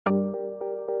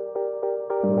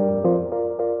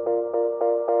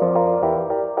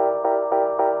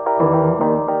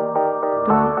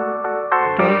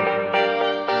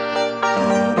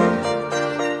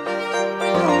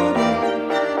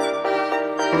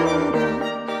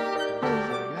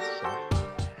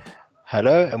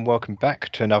Hello and welcome back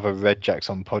to another Red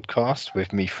Jackson podcast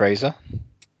with me, Frazer.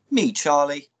 Me,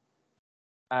 Charlie.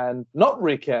 And not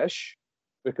Rikesh,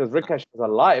 because Rikesh is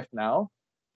alive now.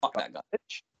 Fuck that guy.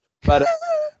 But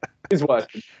he's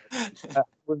working.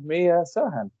 With me,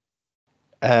 Serhan.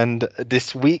 And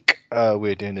this week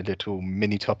we're doing a little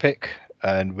mini topic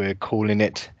and we're calling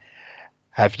it,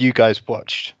 have you guys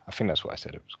watched? I think that's what I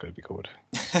said it was going to be called.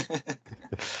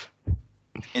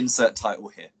 Insert title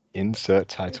here. Insert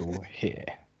title here.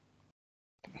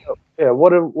 Yeah, what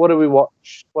do we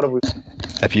watch? What have we?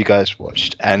 Have you guys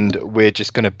watched? And we're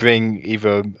just going to bring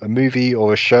either a movie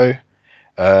or a show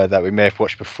that we may have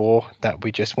watched before that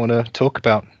we just want to talk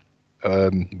about,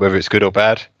 whether it's good or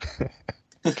bad.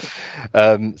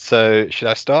 So should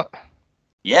I start?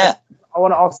 Yeah. I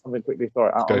want to ask something quickly.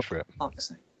 Sorry, Go for it. I'll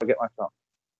get myself.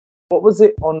 What was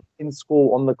it in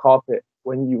school on the carpet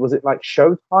when was it like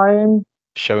Showtime?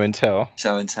 Show and tell.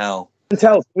 Show and tell.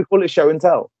 Tell. We call it show and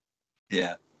tell.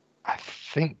 Yeah. I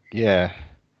think, yeah.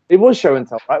 It was show and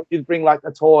tell, right? You'd bring like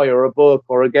a toy or a book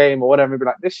or a game or whatever, and be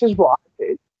like, "This is what I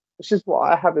did. This is what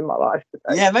I have in my life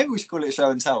today." Yeah, maybe we should call it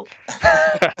show and tell.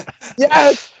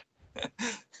 Yes.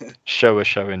 Show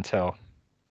and tell.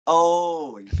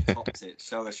 Oh, you topped it.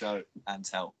 Show and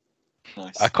tell.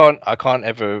 Nice. I can't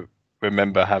ever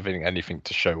remember having anything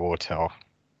to show or tell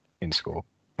in school.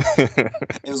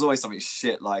 It was always something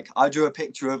shit like, I drew a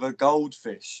picture of a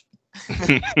goldfish.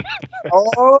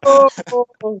 Oh.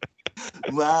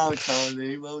 Wow,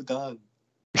 Charlie, well done.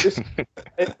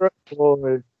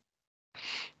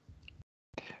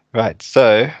 Right,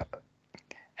 so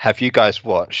have you guys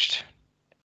watched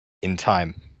In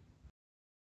Time?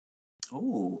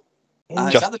 Ooh.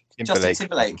 Justin Justin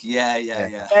Timberlake. Yeah.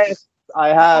 Yes, I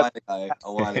have. A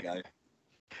while ago.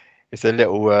 It's a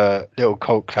little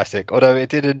cult classic, although it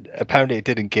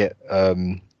didn't get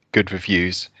good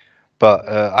reviews, but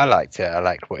I liked it. I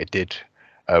liked what it did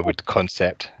with the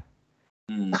concept.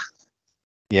 Mm.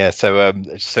 Yeah, so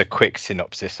just a quick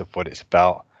synopsis of what it's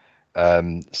about.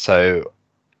 So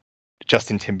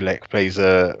Justin Timberlake plays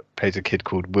a kid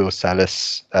called Will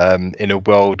Salas in a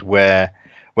world where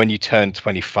when you turn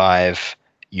 25,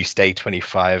 you stay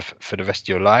 25 for the rest of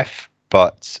your life,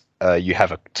 but you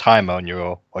have a timer on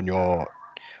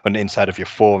the inside of your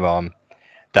forearm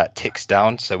that ticks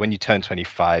down. So when you turn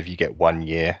 25, you get 1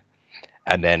 year,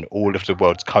 and then all of the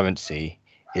world's currency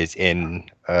is in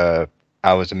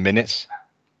hours and minutes.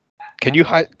 Can you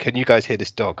guys hear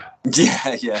this dog?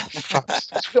 Yeah.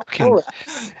 Fucking,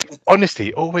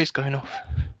 honestly, always going off.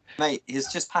 Mate,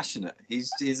 he's just passionate.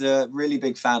 He's a really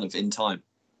big fan of In Time.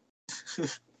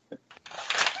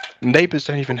 Neighbours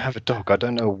don't even have a dog. I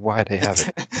don't know why they have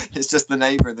it. It's just the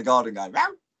neighbour in the garden going, row,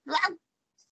 row.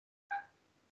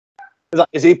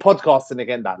 Is he podcasting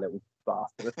again, that little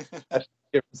bastard? Let's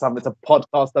give him something to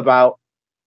podcast about.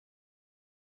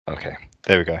 Okay,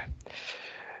 there we go.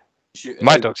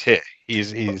 My dog's here.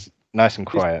 He's nice and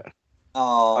quiet.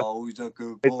 Oh, he's a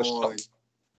good boy.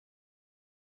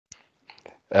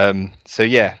 So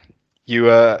yeah, you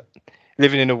are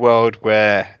living in a world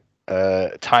where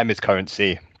time is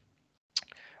currency,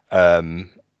 and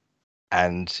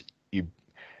you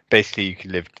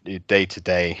can live day to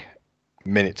day,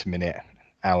 minute to minute,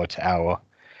 hour to hour,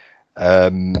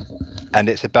 and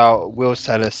it's about Will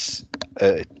Salas,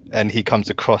 and he comes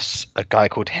across a guy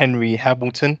called Henry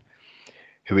Hamilton,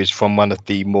 who is from one of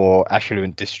the more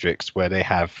affluent districts where they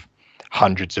have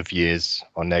hundreds of years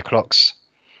on their clocks.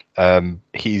 I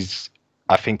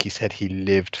think he said he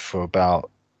lived for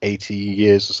about 80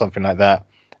 years or something like that,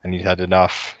 and he'd had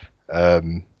enough.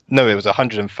 No, it was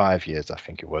 105 years, I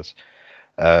think it was.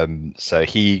 So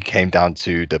he came down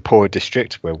to the poorer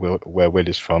district where Will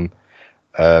is from,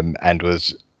 and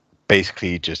was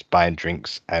basically just buying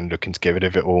drinks and looking to get rid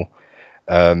of it all.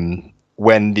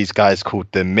 When these guys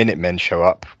called the Minutemen show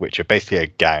up, which are basically a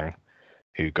gang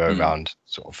who go around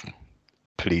sort of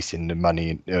policing the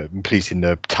money, policing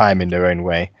the time in their own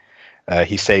way,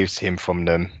 he saves him from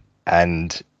them.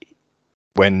 And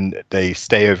when they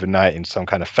stay overnight in some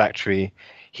kind of factory,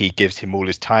 he gives him all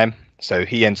his time. So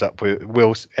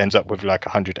Will ends up with like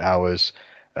 100 hours,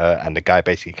 and the guy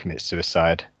basically commits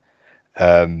suicide.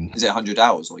 Is it 100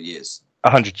 hours or years?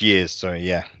 100 years, sorry,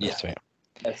 yeah. That's right.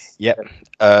 Yes. Yep.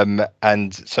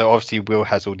 And so obviously Will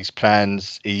has all these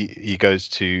plans. He goes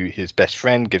to his best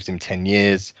friend, gives him 10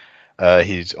 years.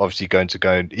 He's obviously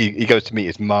he goes to meet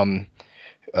his mum.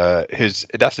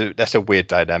 That's a weird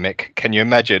dynamic. Can you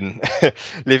imagine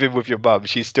living with your mum?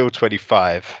 She's still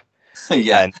 25.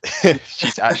 Yeah. And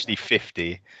she's actually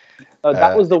 50.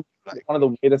 That was one of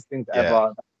the weirdest things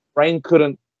ever. Brain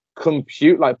couldn't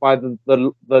compute, like by the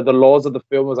laws of the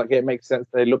film. I was like, yeah, it makes sense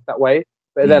they look that way.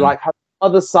 But they're like her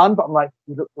other son, but I'm like,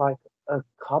 you look like a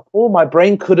couple. My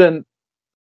brain couldn't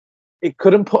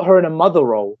put her in a mother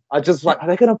role. I just like, are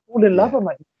they gonna fall in love? I'm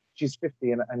like, she's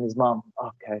 50 and his mom.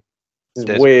 Okay, this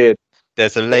is weird.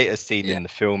 There's a later scene in the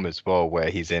film as well where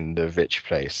he's in the rich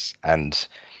place and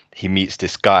he meets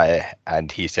this guy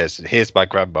and he says, here's my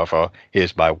grandmother,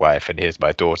 here's my wife, and here's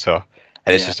my daughter.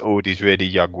 And it's just all these really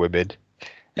young women.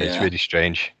 And it's really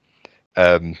strange.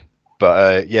 Fun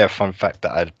fact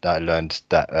that I learned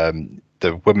that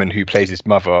the woman who plays his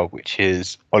mother, which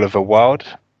is Olivia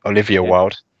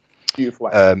Wilde,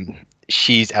 beautiful.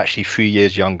 She's actually 3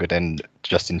 years younger than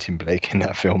Justin Timberlake in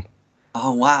that film.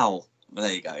 Oh wow! Well,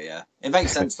 there you go. Yeah, it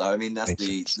makes sense though. I mean, that's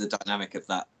the dynamic of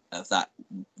that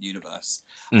universe.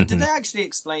 Did they actually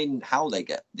explain how they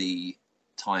get the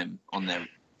time on their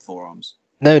forearms?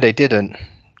 No, they didn't.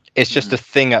 It's just a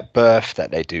thing at birth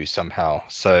that they do somehow.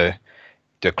 So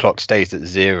the clock stays at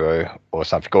 0 or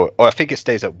something, or I think it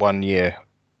stays at 1 year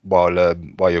while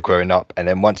you're growing up, and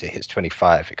then once it hits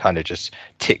 25, it kind of just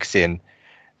ticks in.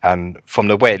 And from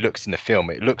the way it looks in the film,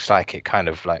 it looks like it kind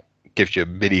of like gives you a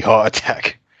mini heart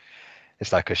attack.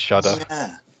 It's like a shudder.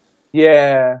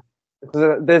 Yeah.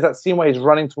 There's that scene where he's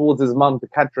running towards his mum to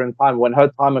catch her in time. When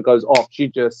her timer goes off, she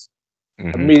just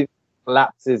immediately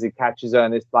collapses. He catches her,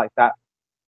 and it's like that.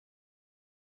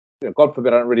 You know, God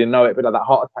forbid, I don't really know it, but like that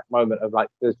heart attack moment of like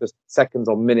there's just seconds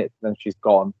or minutes, and then she's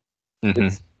gone.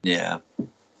 Yeah.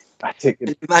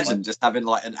 Imagine just having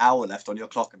like an hour left on your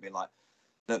clock and being like,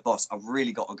 look, boss, I've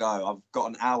really got to go. I've got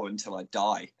an hour until I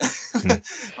die.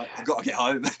 I've got to get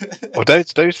home. Well,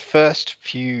 those first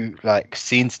few like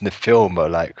scenes in the film are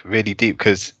like really deep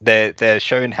because they're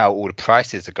showing how all the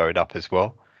prices are going up as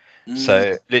well.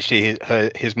 So literally,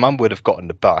 his mum would have gotten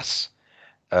the bus,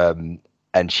 and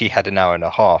she had an hour and a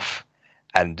half,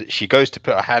 and she goes to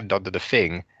put her hand under the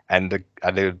thing, and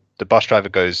the bus driver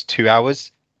goes 2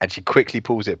 hours, and she quickly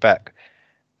pulls it back.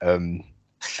 And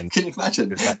can you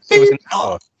imagine? It was an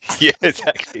hour. Yeah,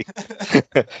 exactly.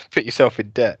 Put yourself in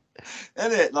debt.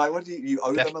 Isn't it? Like, what do you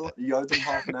owe them? You owe them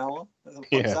half an hour?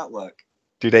 How does that work?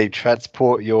 Do they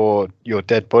transport your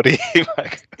dead body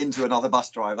into another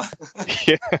bus driver?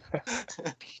 Yeah.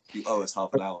 You owe us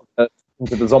half an hour.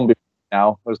 Into the zombie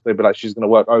now. They'd be like, she's going to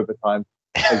work overtime.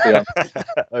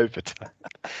 Overtime.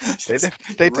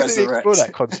 They didn't explore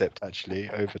that concept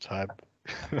actually. Overtime.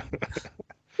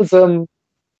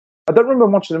 I don't remember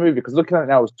much of the movie because looking at it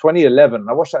now, it was 2011.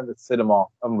 I watched that in the cinema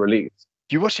unreleased.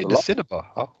 You watched it in the cinema?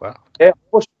 Oh, wow. Yeah, I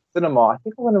watched it in the cinema. I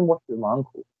think I went and watched it with my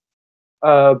uncle.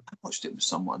 I watched it with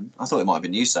someone. I thought it might have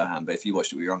been you, Serhan, but if you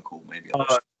watched it with your uncle, maybe I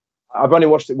watched it. I've only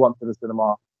watched it once in the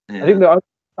cinema. Yeah. I think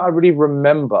I really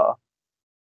remember,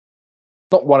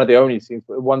 not one of the only scenes,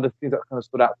 but one of the things that kind of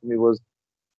stood out to me was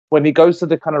when he goes to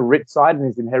the kind of rich side and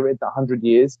he's inherited that 100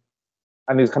 years.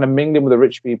 And he's kind of mingling with the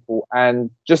rich people, and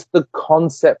just the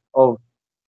concept of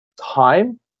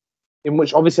time, in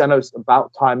which obviously I know it's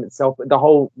about time itself, but the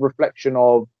whole reflection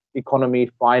of economy,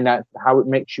 finance, how it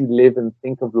makes you live and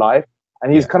think of life.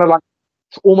 And he's kind of like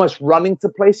almost running to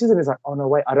places, and he's like, oh no,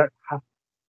 wait, I don't have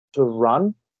to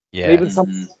run. Yeah. And even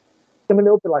some a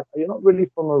little bit like, you're not really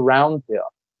from around here.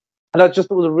 And I just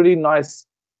thought it was a really nice,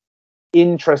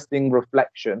 interesting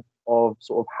reflection of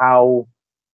sort of how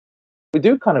we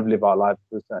do kind of live our lives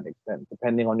to a certain extent,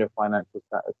 depending on your financial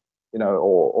status, you know,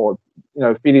 or you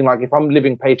know, feeling like if I'm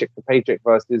living paycheck to paycheck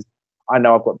versus I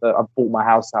know I've bought my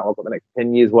house out, I've got the next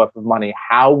 10 years worth of money.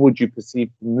 How would you perceive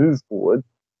to move forward?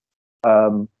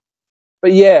 But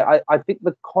yeah, I think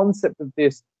the concept of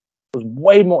this was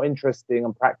way more interesting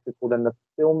and practical than the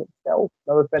film itself.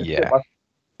 No offense, to it, but it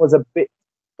was a bit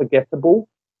forgettable.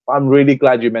 But I'm really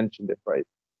glad you mentioned it, Frazer.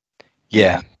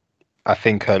 Yeah. I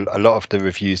think a lot of the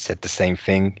reviews said the same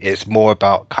thing. It's more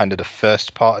about kind of the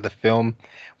first part of the film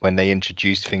when they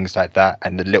introduce things like that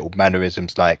and the little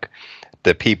mannerisms, like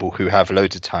the people who have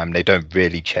loads of time, they don't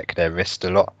really check their wrist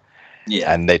a lot.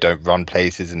 Yeah. And they don't run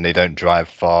places and they don't drive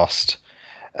fast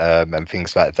and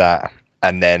things like that.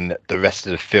 And then the rest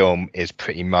of the film is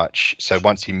pretty much, so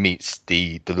once he meets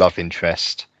the love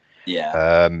interest,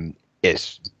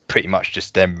 it's pretty much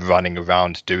just them running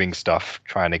around doing stuff,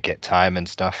 trying to get time and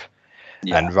stuff.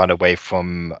 And run away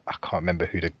from, I can't remember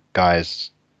who the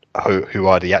guys who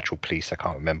are the actual police. I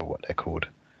can't remember what they're called.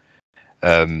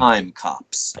 Time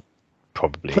cops.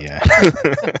 Probably, yeah.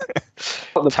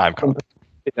 Time cops.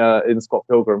 In Scott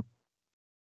Pilgrim.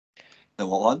 The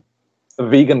what one? The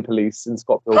vegan police in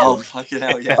Scott Pilgrim. Oh, fucking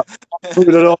hell, yeah.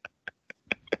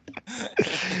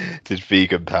 Just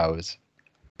vegan powers.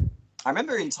 I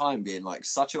remember in time being like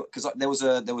because there was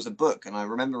a book, and I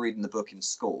remember reading the book in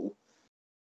school.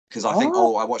 because I think,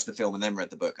 I watched the film and then read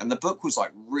the book, and the book was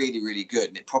like really, really good,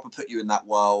 and it proper put you in that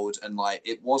world, and like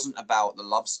it wasn't about the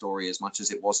love story as much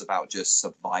as it was about just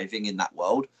surviving in that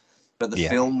world. But the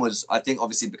film was, I think,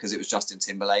 obviously because it was Justin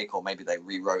Timberlake, or maybe they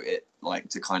rewrote it like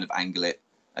to kind of angle it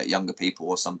at younger people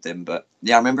or something. But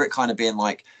yeah, I remember it kind of being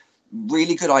like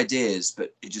really good ideas,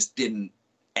 but it just didn't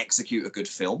execute a good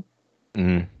film.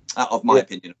 Out of my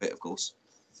opinion, a bit, of course.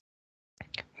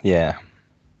 Yeah.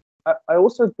 I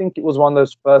also think it was one of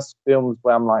those first films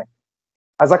where I'm like,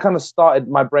 as I kind of started,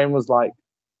 my brain was like,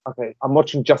 okay, I'm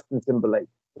watching Justin Timberlake.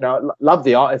 You know, love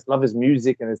the artist, love his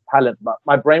music and his talent, but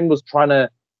my brain was trying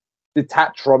to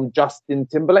detach from Justin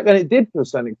Timberlake, and it did to a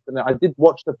certain extent. I did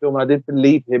watch the film and I did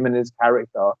believe him and his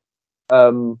character.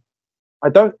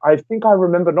 I think I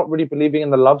remember not really believing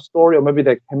in the love story, or maybe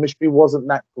their chemistry wasn't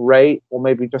that great, or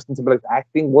maybe Justin Timberlake's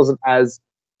acting wasn't as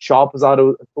sharp as I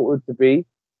thought it would to be.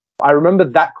 I remember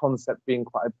that concept being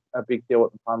quite a big deal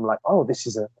at the time. Like, oh, this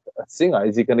is a singer.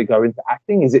 Is he going to go into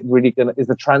acting? Is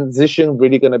the transition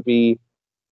really going to be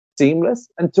seamless?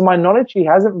 And to my knowledge, he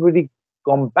hasn't really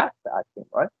gone back to acting,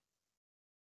 right?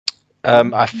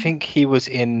 I think he was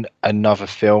in another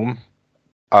film,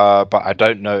 but I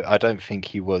don't know. I don't think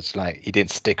he was he didn't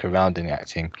stick around in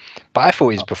acting. But I thought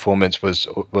his performance was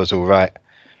all right.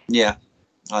 Yeah.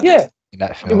 Yeah. In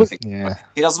that film.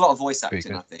 He does a lot of voice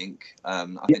acting, I think. I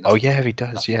think he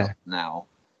does. Yeah. Now,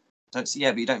 but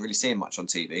you don't really see him much on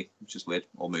TV, which is weird,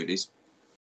 or movies.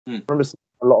 I remember seeing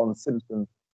a lot on Simpsons.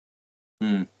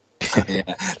 Yeah,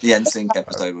 the NSYNC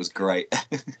episode was great.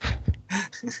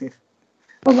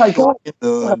 Oh my god!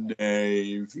 The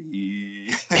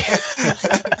Navy.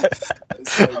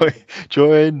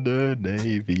 Join the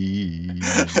Navy.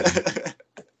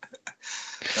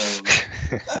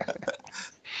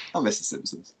 I miss the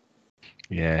Simpsons.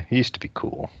 Yeah, he used to be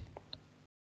cool.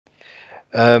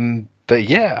 But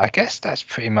yeah, I guess that's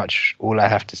pretty much all I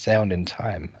have to say on In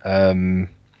Time.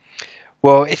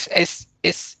 Well,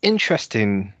 it's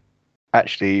interesting,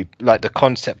 actually, like the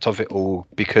concept of it all,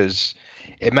 because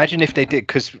imagine if they did,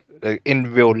 because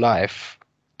in real life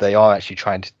they are actually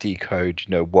trying to decode,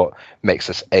 what makes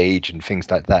us age and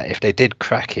things like that. If they did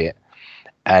crack it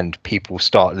and people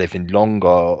start living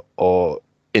longer or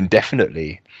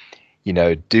indefinitely,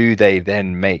 do they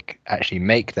then actually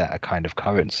make that a kind of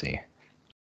currency?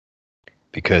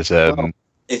 Because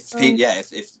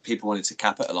if people wanted to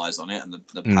capitalize on it, and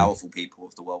the powerful people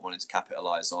of the world wanted to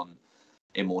capitalize on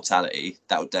immortality,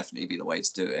 that would definitely be the way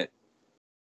to do it.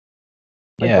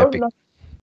 Yeah,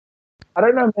 I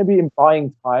don't know, maybe in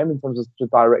buying time in terms of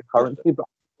just direct currency, but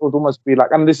it would almost be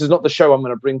like, and this is not the show I'm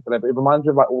going to bring today, but it reminds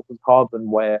me of like Altered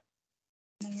Carbon, where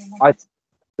if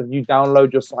you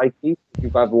download your psyche, if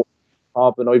you've ever watched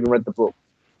Carbon or even read the book,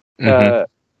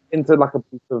 into like a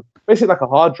piece of, basically like a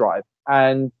hard drive,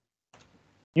 and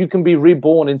you can be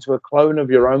reborn into a clone of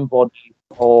your own body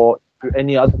or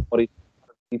any other body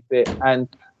fit, and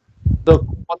the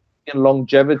quality and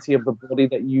longevity of the body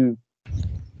that you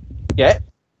get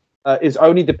is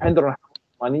only dependent on how much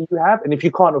money you have. And if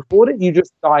you can't afford it, you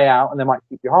just die out, and they might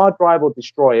keep your hard drive or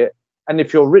destroy it. And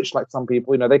if you're rich, like some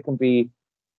people, they can be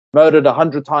murdered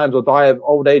 100 times or die of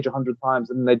old age 100 times,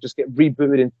 and they just get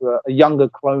rebooted into a younger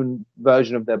clone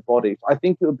version of their body. So I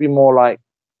think it would be more like,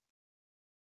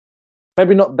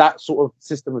 maybe not that sort of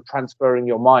system of transferring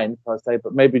your mind per se,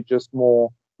 but maybe just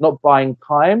more not buying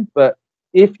time, but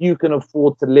if you can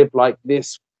afford to live like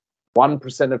this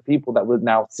 1% of people that we're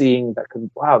now seeing that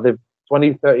can, they've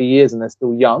 20, 30 years and they're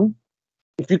still young.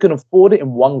 If you can afford it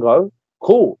in one go,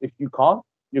 cool. If you can't,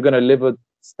 you're going to live a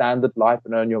standard life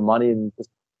and earn your money and just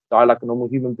die like a normal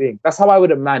human being. That's how I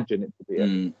would imagine it to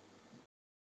be.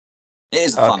 It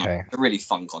is a really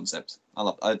fun concept.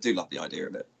 I do love the idea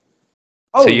of it.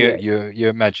 So you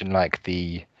imagine like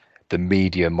the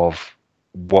medium of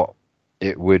what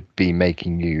it would be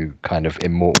making you kind of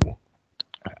immortal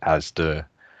as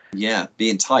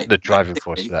being tight, the driving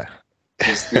force for that.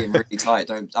 Just being really tight.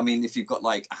 If you've got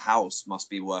like a house must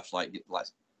be worth like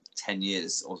 10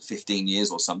 years or 15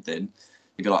 years or something,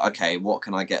 you'd be like, okay, what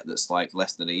can I get that's like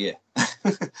less than a year? I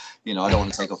don't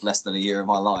want to take off less than a year of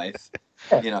my life.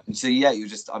 And so you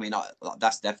just,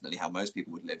 that's definitely how most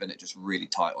people would live, and it just really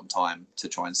tight on time to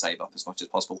try and save up as much as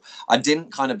possible. I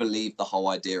didn't kind of believe the whole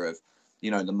idea of,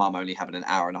 the mum only having an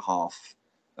hour and a half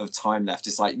of time left.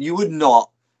 It's like, you would not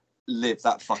live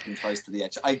that fucking close to the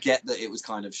edge. I get that it was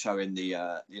kind of showing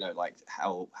the, like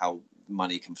how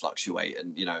money can fluctuate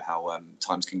and, how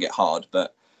times can get hard.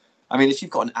 But if you've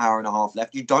got an hour and a half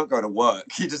left, you don't go to work.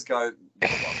 You just go,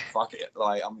 well, fuck it.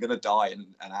 Like, I'm going to die in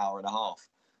an hour and a half.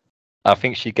 I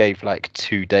think she gave like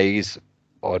 2 days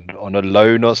on a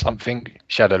loan or something.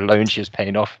 She had a loan she was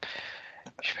paying off.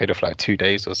 She paid off like 2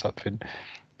 days or something.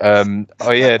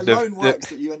 Oh yeah, the loan works,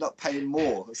 but you end up paying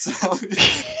more, so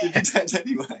you pretend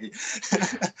anyway.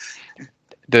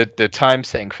 The time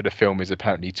setting for the film is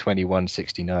apparently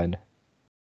 2169.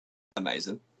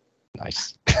 Amazing.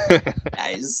 Nice.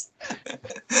 Nice.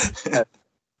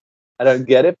 I don't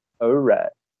get it. All right.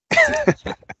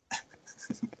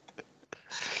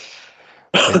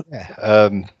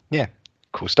 Yeah,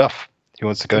 cool stuff. Who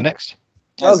wants to go next?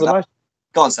 That was a nice.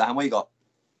 Go on, Sam. What you got?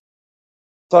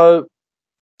 So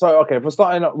okay, for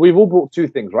starting, we've all brought 2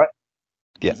 things, right?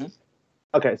 Yeah. Mm-hmm.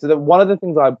 Okay, so one of the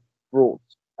things I brought,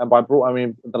 and by brought I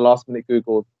mean the last minute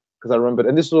Googled, because I remembered,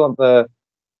 and this was on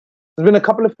there's been a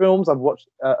couple of films I've watched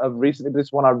recently, but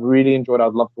this one I really enjoyed.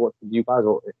 I'd love to watch with you guys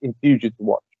or infuse you to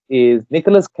watch. Is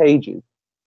Nicolas Cage's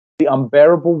The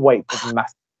Unbearable Weight of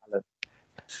Massive Talent.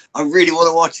 I really want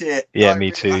to watch it. Yeah,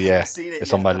 me too. Yeah,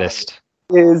 it's on my list.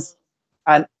 Is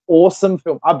an awesome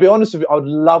film. I'll be honest with you, I would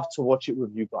love to watch it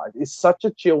with you guys. It's such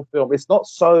a chill film. It's not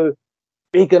so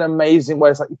big and amazing where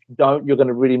it's like, if you don't, you're going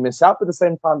to really miss out. But at the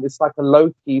same time, it's like a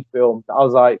low-key film. I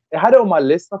was like, it had it on my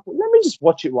list. I thought, let me just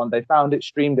watch it one day. Found it,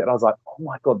 streamed it, and I was like, oh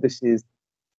my God, this is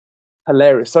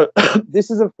hilarious. So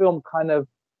this is a film, kind of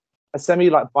a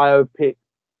semi-like biopic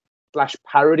 /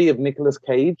 parody of Nicolas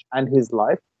Cage and his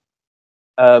life.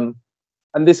 And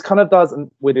this kind of does, and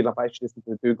weirdly enough, I actually listened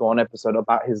to the Do Go On episode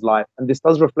about his life, and this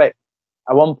does reflect,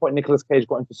 at one point, Nicolas Cage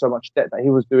got into so much debt that he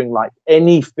was doing like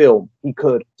any film he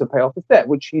could to pay off his debt,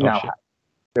 which he now has.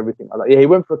 Everything like that. Yeah, he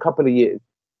went for a couple of years.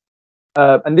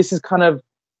 And this is kind of,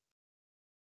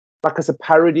 like I said,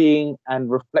 parodying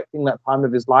and reflecting that time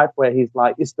of his life where he's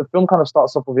like, the film kind of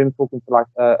starts off with him talking to like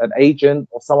an agent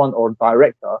or someone or a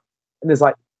director, and there's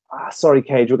like, sorry,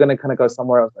 Cage, we're going to kind of go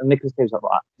somewhere else. And Nicolas Cage's like,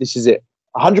 right, this is it.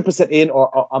 100% in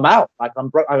or I'm out. Like, I'm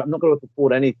broke. I'm not going to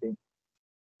afford anything.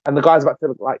 And the guy's about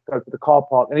to like go to the car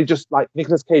park, and he just like,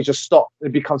 Nicolas Cage just stops.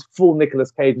 It becomes full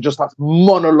Nicolas Cage and just starts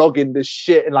monologuing this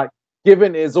shit and like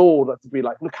giving his all to be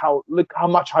like, look how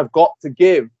much I've got to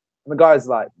give. And the guy's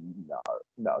like,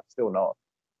 no, still not.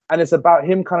 And it's about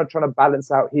him kind of trying to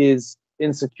balance out his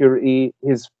insecurity,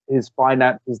 his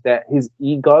finance, his debt, his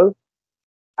ego,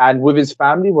 and with his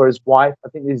family, where his wife, I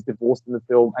think he's divorced in the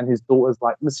film, and his daughter's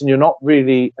like, listen, you're not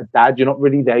really a dad, you're not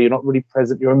really there, you're not really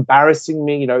present, you're embarrassing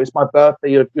me, it's my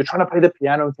birthday, you're trying to play the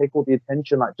piano and take all the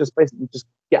attention, like just basically just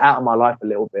get out of my life a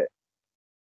little bit.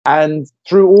 And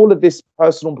through all of this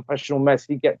personal and professional mess,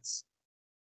 he gets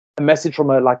a message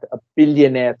from a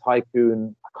billionaire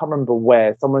tycoon, I can't remember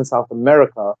where, somewhere in South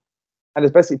America, and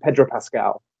it's basically Pedro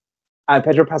Pascal. And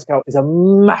Pedro Pascal is a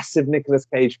massive Nicolas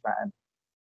Cage fan.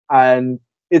 And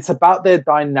it's about their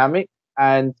dynamic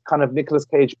and kind of Nicolas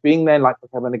Cage being there, like,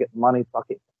 okay, I'm going to get the money, fuck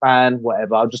it, fan,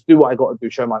 whatever. I'll just do what I got to do,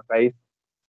 show my face.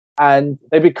 And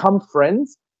they become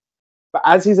friends. But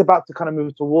as he's about to kind of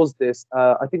move towards this,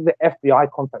 I think the FBI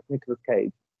contacts Nicolas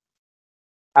Cage.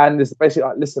 And it's basically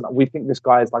like, listen, we think this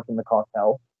guy is like in the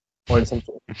cartel or in some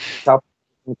sort of South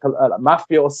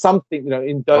mafia or something,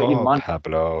 in dirty money.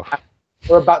 Pablo.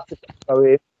 We're about to go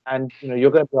in, and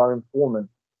you're going to be our informant.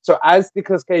 So as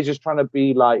Nicolas Cage is trying to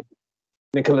be like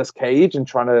Nicolas Cage and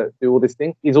trying to do all this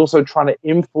thing, he's also trying to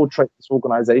infiltrate this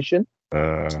organization.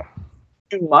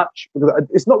 Too much, because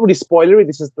it's not really spoilery.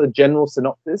 This is the general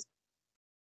synopsis.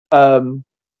 But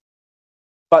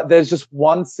there's just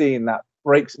one scene that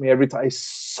breaks me every time. It's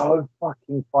so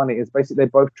fucking funny. It's basically they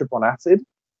both trip on acid.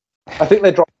 I think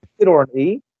they drop acid or an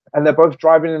E, and they're both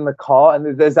driving in the car.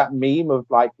 And there's that meme of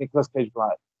like Nicolas Cage,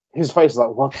 like his face is like,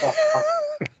 what the fuck?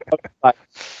 Like,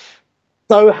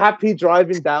 so happy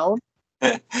driving down.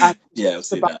 And yeah, I've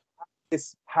seen that.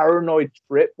 This paranoid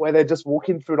trip where they're just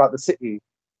walking through like the city,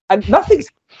 and nothing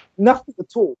at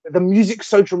all. The music's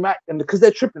so dramatic, and because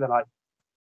they're tripping, they're like,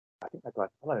 I think that guy's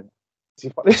following.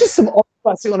 There's just some odd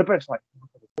guy sitting on a bench, like,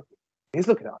 he's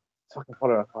looking at us. Fucking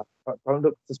follow us. Don't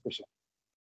look suspicious.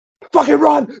 Fucking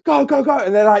run, go, go, go!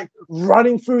 And they're like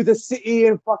running through the city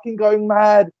and fucking going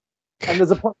mad. And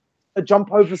there's a point to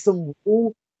jump over some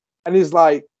wall, and he's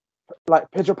like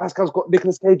Pedro Pascal's got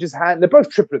Nicolas Cage's hand. They're both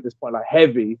tripping at this point, like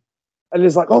heavy. And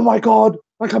he's like, oh my God,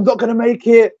 like I'm not gonna make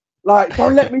it. Like,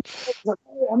 don't let me. Like,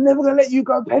 oh, I'm never gonna let you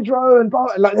go, Pedro. And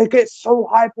like they get so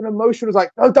hype and emotional. It's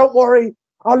like, no, don't worry,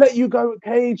 I'll let you go,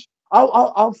 Cage.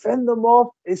 I'll fend them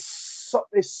off. It's so.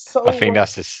 I think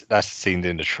that's the scene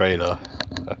in the trailer.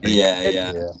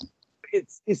 Yeah.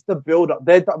 It's the build up.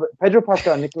 Pedro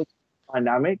Pascal and Nicolas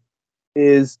dynamic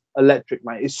is electric,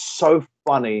 man. It's so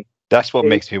funny. That's what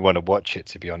makes me want to watch it,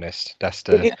 to be honest. That's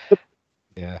the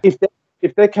yeah.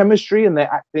 If their chemistry and their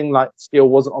acting like skill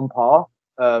wasn't on par,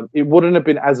 it wouldn't have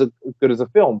been as good as a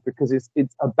film, because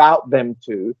it's about them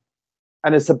two,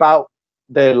 and it's about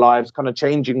their lives kind of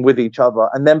changing with each other,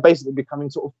 and then basically becoming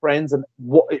sort of friends, and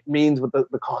what it means with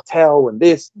the cartel and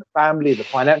this, and the family, the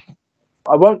finance.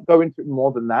 I won't go into it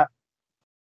more than that,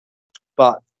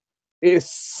 but it is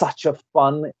such a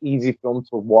fun, easy film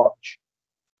to watch.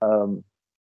 And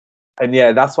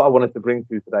yeah, that's what I wanted to bring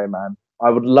to you today, man. I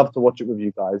would love to watch it with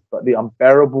you guys, but the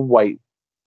unbearable weight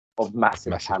of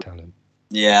massive talent.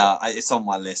 Yeah, it's on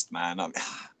my list, man.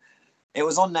 It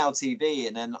was on Now TV,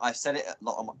 and then I set it.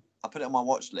 I put it on my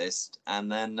watch list,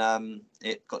 and then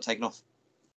it got taken off.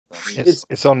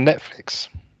 It's on Netflix.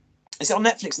 Is it on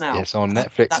Netflix now? It's on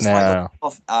Netflix that's now.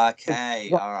 Okay,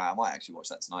 all right. I might actually watch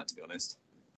that tonight, to be honest.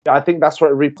 Yeah, I think that's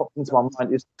what it re-popped into my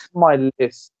mind. It's my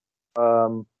list.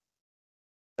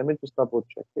 Let me just double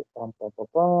check it.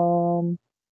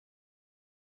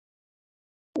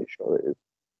 Pretty sure it is.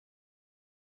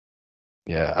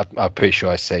 Yeah, I'm pretty sure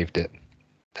I saved it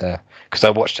there because I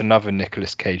watched another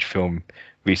Nicolas Cage film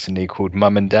recently called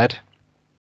Mum and Dad.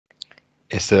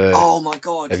 It's a. Oh my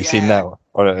god! Have you seen that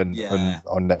on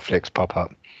Netflix pop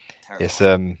up?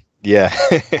 Terrifying. It's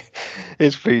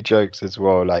it's 3 jokes as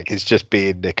well. Like it's just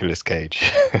being Nicolas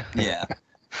Cage. Yeah,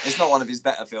 it's not one of his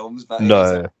better films, but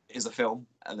no, it is a film,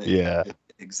 and it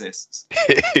exists.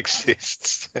 It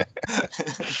exists.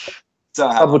 So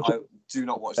I do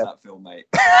not watch that film, mate.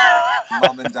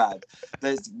 Mum and Dad.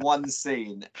 There's one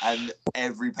scene, and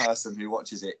every person who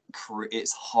watches it,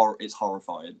 it's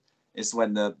horrifying. It's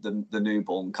when the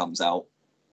newborn comes out.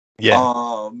 Yeah.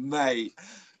 Oh, mate.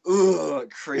 Ugh,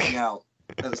 creeping out.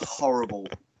 That was horrible.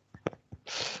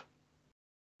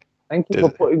 Thank you for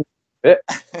putting it.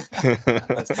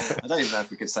 I don't even know if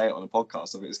we could say it on a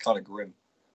podcast. I mean, it's kind of grim.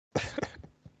 But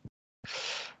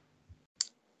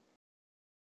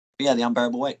yeah, The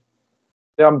Unbearable Weight.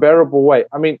 The Unbearable Weight.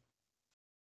 I mean,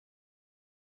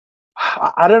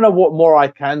 I don't know what more I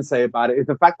can say about it. It's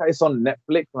the fact that it's on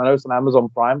Netflix and I know it's on Amazon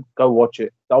Prime. Go watch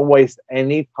it. Don't waste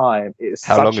any time.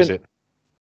 How long is it?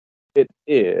 It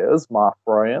is, my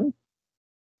friend,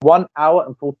 1 hour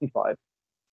and 45.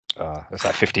 That's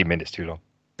like 15 minutes too long.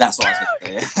 That's what I was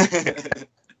going to say.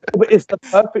 But it's the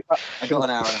perfect. I got an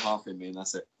hour and a half in me, and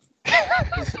that's it.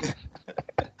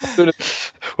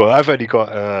 Well, I've only got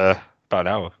about an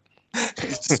hour.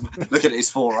 Look at it, it's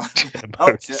 4.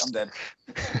 Oh shit, I'm dead.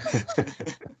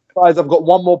 Guys, I've got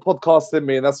one more podcast in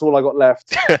me, and that's all I got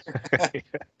left.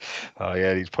 Oh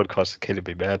yeah, these podcasts are killing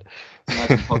me, man.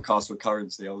 Imagine podcasts with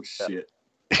currency. Oh shit.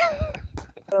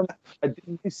 I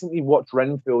did recently watch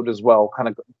Renfield as well, kind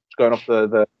of going off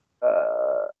the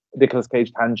Nicolas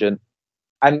Cage tangent.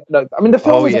 And look, I mean the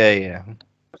film. Oh yeah.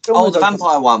 The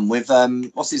vampire one with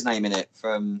what's his name in it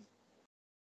from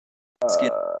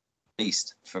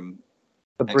Beast from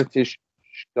the British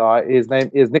guy. His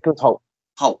name is Nicholas Hoult.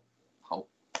 Hoult.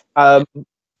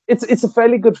 It's a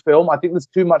fairly good film. I think there's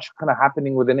too much kind of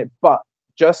happening within it, but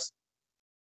just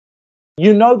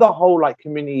the whole like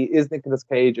community, is Nicolas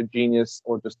Cage a genius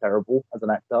or just terrible as an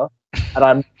actor? And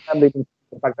I'm leaving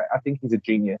the fact that I think he's a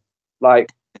genius.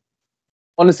 Like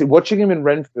honestly, watching him in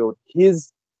Renfield,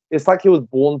 it's like he was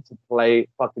born to play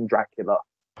fucking Dracula.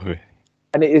 Oh.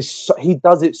 And he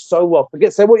does it so well.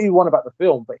 Say what you want about the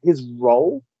film, but his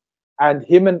role and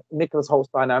him and Nicholas Hoult's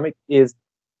dynamic is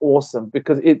awesome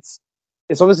because it's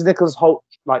obviously Nicholas Hoult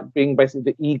like being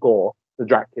basically the Igor, the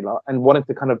Dracula, and wanting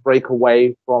to kind of break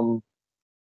away from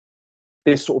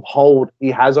this sort of hold he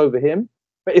has over him.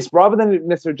 But it's rather than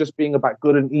necessarily just being about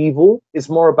good and evil, it's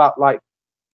more about like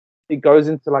it goes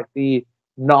into like the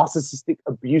narcissistic,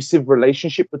 abusive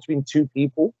relationship between two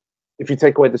people. If you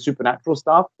take away the supernatural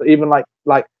stuff, but even like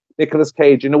Nicolas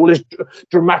Cage and all this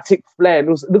dramatic flair, it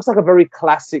looks like a very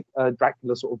classic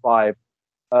Dracula sort of vibe,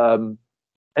 and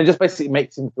it just basically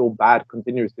makes him feel bad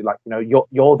continuously. Like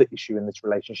you're the issue in this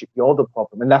relationship, you're the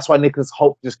problem, and that's why Nicholas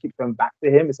Hoult just keeps going back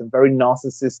to him. It's a very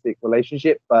narcissistic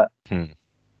relationship, but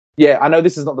yeah, I know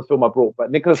this is not the film I brought, but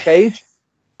Nicolas Cage,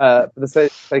 for the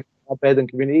sake of Bed and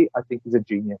Community, I think he's a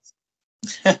genius.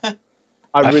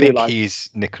 I think he's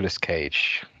Nicolas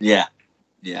Cage. Yeah.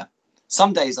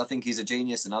 Some days I think he's a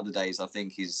genius, and other days I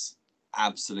think he's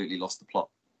absolutely lost the plot.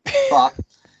 But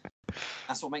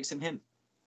that's what makes him him.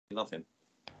 I love him.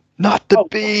 Not the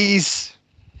bees.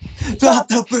 Not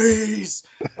the bees.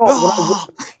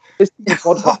 This is the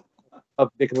podcast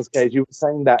of Nicolas Cage. You were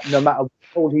saying that no matter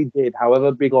what he did,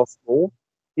 however big or small,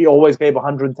 he always gave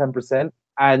 110%.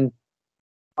 And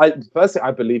firstly,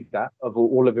 I believe that of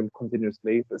all of him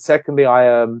continuously. But secondly,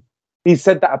 he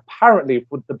said that apparently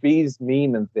with the bees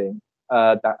meme and thing,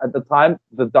 that at the time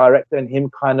the director and him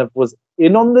kind of was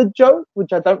in on the joke,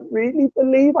 which I don't really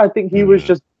believe. I think he was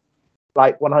just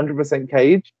like 100%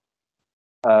 Cage.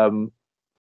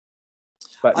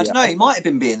 But I don't know. He might have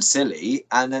been being silly,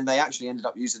 and then they actually ended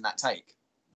up using that take.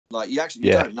 Like you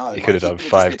don't know. He Like, could have done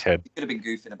 5-10. He could have been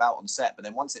goofing about on set, but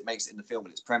then once it makes it in the film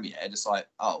and it's premiered, it's like,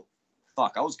 oh,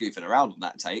 fuck, I was goofing around on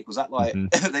that take. Was that like,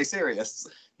 are they serious?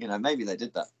 You know, maybe they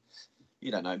did that.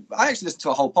 You don't know. But I actually listened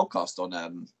to a whole podcast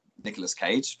on Nicolas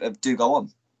Cage. Do go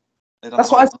on.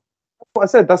 That's what I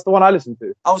said. That's the one I listened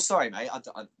to. Oh, sorry, mate. I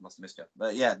must have missed you.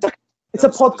 But yeah, it's a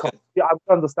podcast. Yeah, I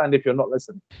would understand if you're not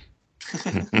listening.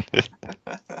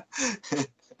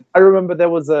 I remember there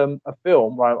was a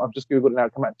film, right? I've just googled it now.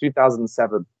 It came out in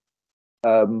 2007,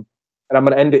 and I'm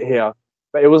going to end it here.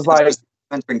 But it was like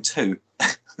entering 2.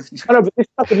 I know, but this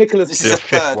is like a Nicolas. This is a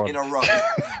third in a row.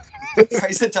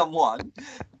 Fraser done 1.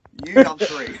 You done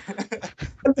 3.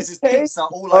 This is pizza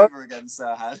all over again,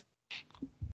 Serhan.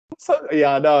 So,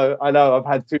 yeah, I know. I've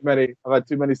had too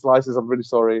many slices. I'm really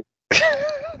sorry.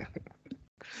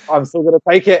 I'm still going to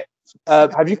take it.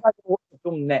 Have you guys watched the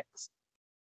film Next?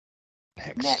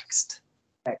 Next.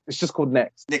 It's just called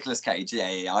Next. Nicolas Cage.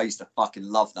 Yeah. I used to fucking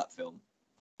love that film.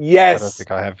 Yes. I don't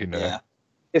think I have, you know. Yeah.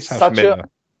 It's such a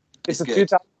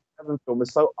 2007 film.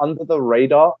 It's so under the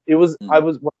radar. It was. I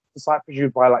was the site for you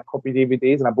buy like copy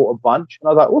DVDs, and I bought a bunch, and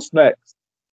I was like, "What's next?"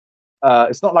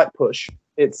 It's not like Push.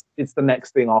 It's the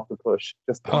next thing after Push.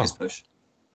 Just what is Push?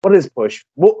 What is Push?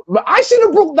 Well, I should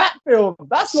have brought that film.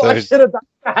 That's what I should have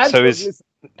done. So is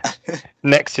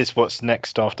Next is what's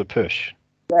next after Push?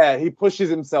 Yeah, he pushes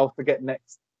himself to get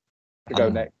next. To go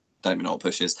next. Don't even know what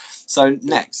Push is. So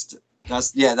Next.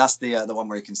 That's the one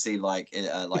where you can see like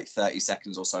 30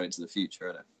 seconds or so into the future,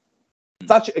 isn't it?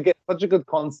 Such a good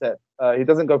concept. He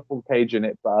doesn't go full Cage in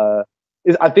it, but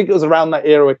I think it was around that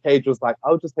era where Cage was like,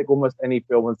 I'll just take almost any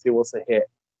film and see what's a hit.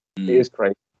 It is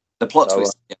crazy. The plot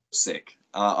twist was sick.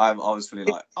 I was feeling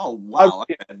like, oh wow,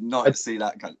 I did not see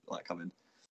that coming.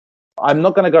 I'm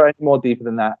not going to go any more deeper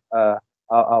than that.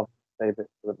 I'll save it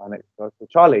for my next show. So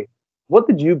Charlie, what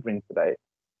did you bring today?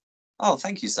 Oh,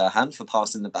 thank you, Serhan, for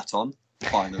passing the baton.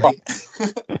 Finally.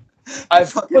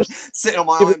 I've fucking sitting on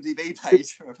my IMDb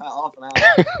page for about half an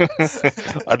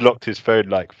hour. I'd locked his phone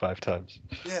like 5 times.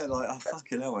 Yeah, like, oh,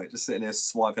 fucking hell, mate. Just sitting here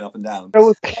swiping up and down.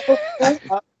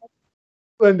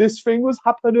 When this thing was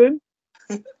happening,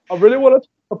 I really want to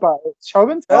talk about it. Show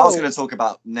and tell. I was going to talk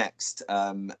about Next.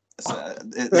 I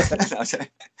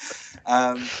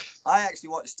actually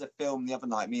watched a film the other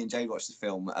night. Me and Jay watched a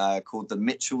film called The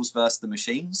Mitchells vs. the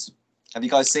Machines. Have you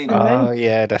guys seen it? Oh,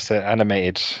 yeah, that's an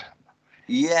animated.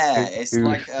 Yeah, it's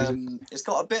like it's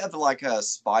got a bit of like a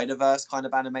Spider-Verse kind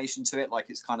of animation to it. Like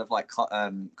it's kind of like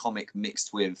comic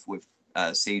mixed with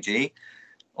CG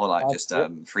or like just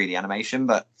 3D animation.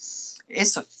 But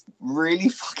it's a really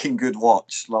fucking good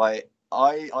watch. Like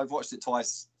I've watched it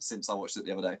twice since I watched it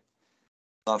the other day.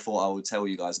 I thought I would tell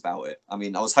you guys about it. I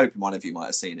mean, I was hoping one of you might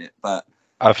have seen it, but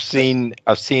I've seen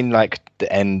like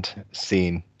the end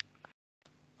scene.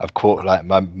 I've caught like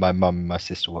my mum and my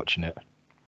sister watching it.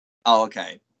 Oh,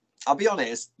 okay. I'll be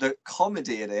honest, the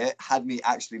comedy in it had me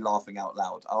actually laughing out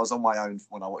loud. I was on my own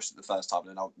when I watched it the first time, and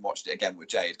then I watched it again with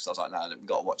Jade because I was like, no, we've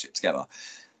got to watch it together.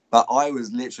 But I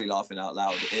was literally laughing out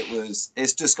loud.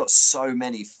 It's just got so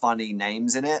many funny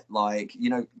names in it. Like,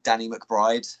 you know, Danny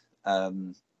McBride,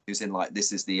 who's in like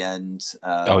This Is the End.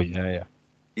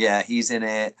 Yeah, he's in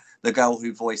it. The girl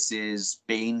who voices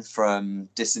Bean from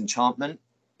Disenchantment.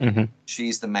 Mm-hmm.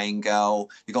 She's the main girl.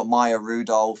 You got Maya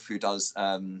Rudolph, who does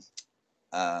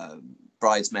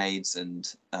Bridesmaids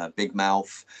and Big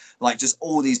Mouth. Like just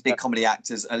all these big comedy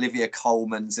actors. Olivia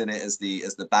Colman's in it as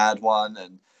the bad one,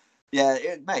 and yeah,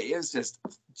 it was just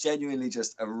genuinely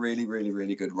just a really, really,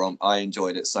 really good romp. I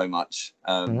enjoyed it so much.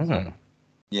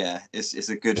 Yeah, it's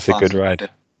a good. It's fun. A good ride.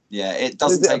 Yeah, it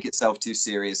doesn't take itself too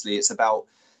seriously. It's about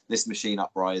this machine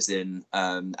uprising,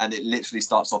 and it literally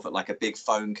starts off at like a big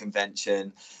phone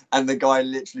convention, and the guy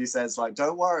literally says like,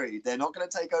 don't worry, they're not going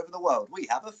to take over the world, we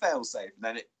have a failsafe, and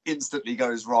then it instantly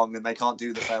goes wrong and they can't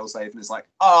do the failsafe, and it's like,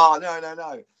 oh no,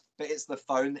 but it's the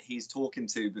phone that he's talking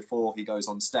to before he goes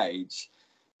on stage.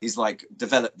 He's like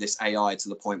developed this AI to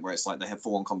the point where it's like they have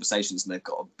full-on conversations and they've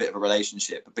got a bit of a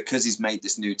relationship. But because he's made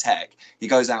this new tech, he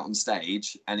goes out on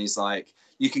stage and he's like,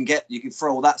 you can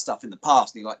throw all that stuff in the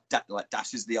past. And he like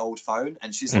dashes the old phone,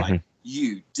 and she's like,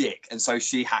 you dick. And so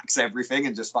she hacks everything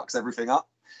and just fucks everything up.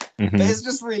 But it's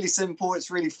just really simple.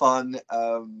 It's really fun.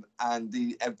 And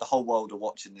the whole world are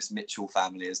watching this Mitchell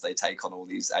family as they take on all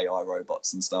these AI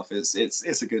robots and stuff. It's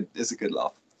a good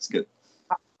laugh. It's good.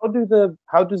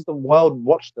 How does the world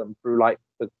watch them? Through like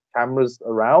the cameras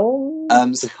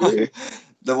around? So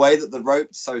the way that the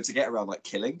rope, so to get around like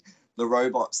killing, the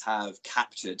robots have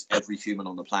captured every human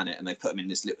on the planet, and they put them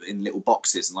in little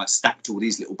boxes, and like stacked all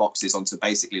these little boxes onto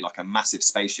basically like a massive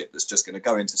spaceship that's just going to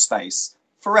go into space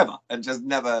forever and just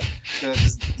never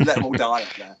just let them all die up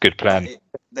there. Good plan.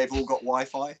 They've all got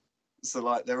Wi-Fi, so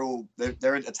like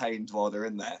they're entertained while they're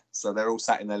in there. So they're all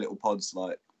sat in their little pods,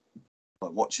 like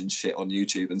watching shit on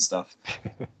YouTube and stuff.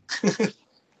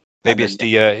 Maybe it's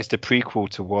the prequel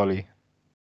to WALL-E.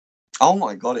 Oh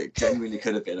my god, it genuinely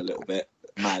could have been a little bit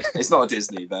mad. It's not a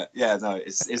Disney, but yeah, no,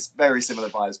 it's very similar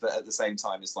vibes, but at the same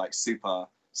time, it's like super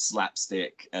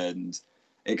slapstick and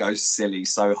it goes silly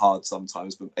so hard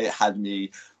sometimes, but it had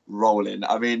me rolling.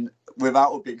 I mean,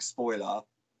 without a big spoiler,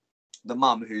 the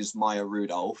mum, who's Maya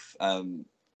Rudolph,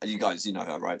 you guys, you know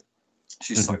her, right?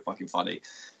 She's so fucking funny.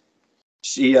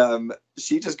 She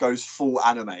just goes full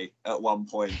anime at one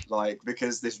point, like,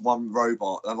 because this one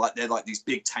robot, and like they're like these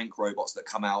big tank robots that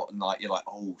come out, and like you're like,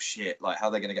 oh shit, like how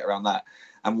are they gonna get around that?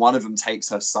 And one of them takes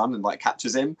her son and like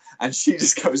captures him, and she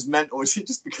just goes mental. She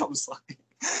just becomes like,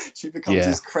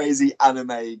 this crazy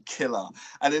anime killer.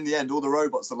 And in the end, all the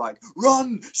robots are like,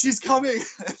 run, she's coming.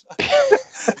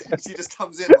 She just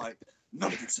comes in like,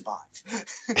 none of you survive.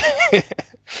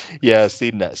 Yeah, I've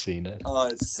seen that scene. Oh,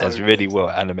 it's really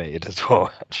well animated as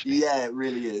well, actually. Yeah, it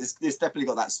really is. It's definitely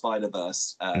got that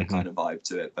Spider-Verse kind of vibe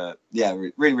to it. But yeah,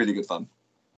 really, really good fun.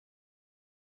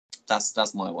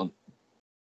 That's my one.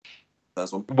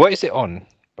 First one. What is it on,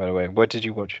 by the way? Where did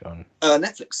you watch it on?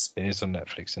 Netflix. It is on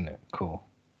Netflix, isn't it? Cool.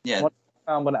 Yeah.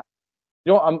 I'm gonna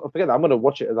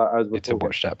watch it as I was. Need to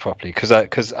watch that properly because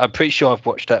I'm pretty sure I've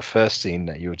watched that first scene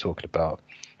that you were talking about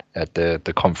at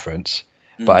the conference,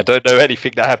 but I don't know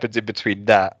anything that happens in between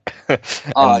that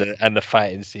and the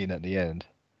fighting scene at the end.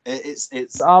 It's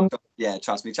yeah,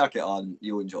 trust me, chuck it on,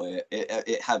 you'll enjoy it.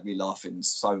 It had me laughing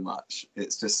so much.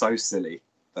 It's just so silly,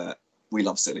 but we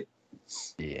love silly.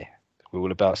 Yeah, we're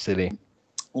all about silly.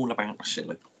 All about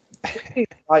silly.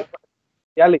 Like,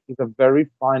 reality is a very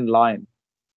fine line.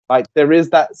 Like, there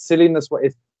is that silliness where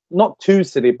it's not too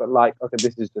silly, but like, okay,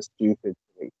 this is just stupid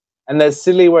silly. And there's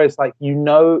silly where it's like,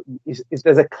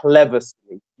 there's a clever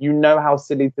silly. You know how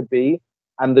silly to be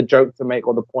and the joke to make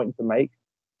or the point to make.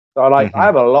 So I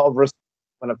have a lot of respect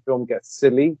when a film gets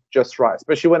silly just right,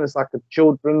 especially when it's like a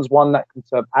children's one that can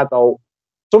serve adult.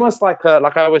 It's almost like I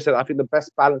always said, I think the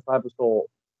best balance I ever saw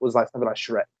was like something like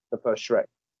Shrek, the first Shrek.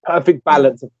 Perfect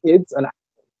balance of kids and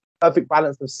perfect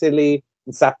balance of silly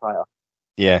and satire.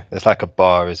 Yeah, there's like a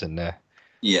bar, isn't there?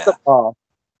 Yeah.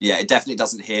 Yeah, it definitely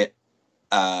doesn't hit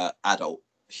adult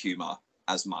humor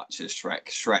as much as Shrek.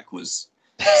 Shrek was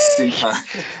super.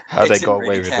 How they got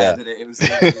away with that? It was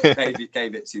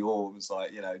gave it to you all. It was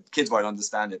like, kids won't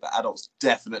understand it, but adults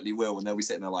definitely will, and they'll be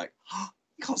sitting there like, oh,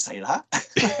 you can't say that.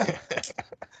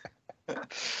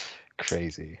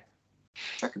 Crazy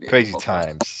Crazy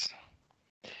times.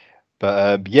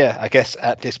 But yeah, I guess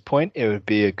at this point it would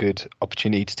be a good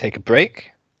opportunity to take a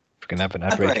break. We're gonna have an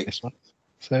ad break in this one.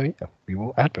 So yeah, we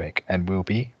will ad break and we'll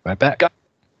be right back. No,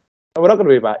 we're not going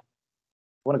to be back. I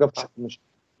want to go back to the machine.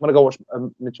 I want to go watch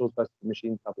Mitchell's vs. the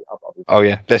Machines. I'll be back. Oh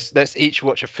yeah, let's each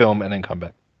watch a film and then come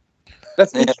back.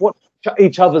 Let's each watch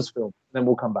each other's film, and then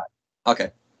we'll come back. Okay.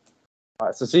 All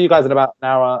right. So see you guys in about an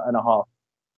hour and a half.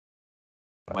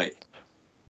 Wait.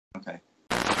 Okay.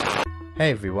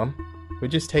 Hey everyone. We're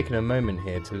just taking a moment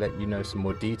here to let you know some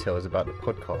more details about the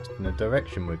podcast and the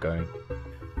direction we're going.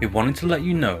 We wanted to let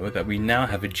you know that we now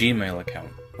have a Gmail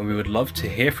account where we would love to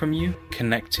hear from you,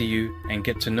 connect to you, and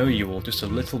get to know you all just a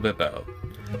little bit better.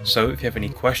 So if you have any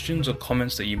questions or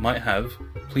comments that you might have,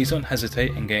 please don't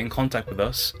hesitate and get in contact with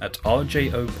us at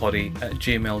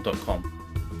rjopoddy@gmail.com.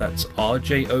 That's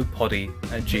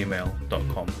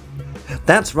rjopoddy@gmail.com.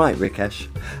 That's right, Rikesh.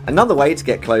 Another way to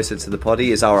get closer to the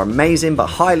poddy is our amazing but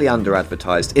highly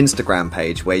under-advertised Instagram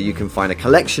page, where you can find a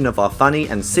collection of our funny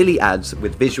and silly ads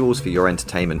with visuals for your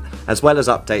entertainment, as well as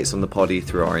updates on the poddy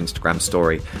through our Instagram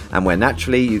story, and where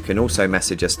naturally you can also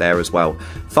message us there as well.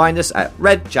 Find us at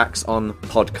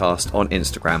RedJacksOnPodcast on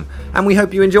Instagram, and we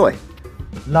hope you enjoy.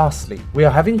 Lastly, we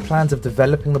are having plans of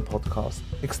developing the podcast,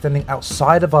 extending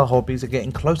outside of our hobbies and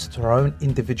getting closer to our own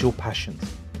individual passions.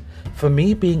 For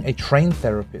me, being a trained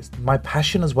therapist, my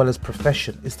passion as well as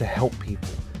profession is to help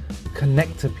people,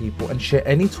 connect to people, and share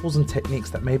any tools and techniques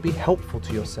that may be helpful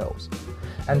to yourselves.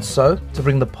 And so, to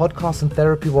bring the podcast and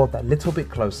therapy world that little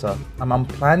bit closer, I'm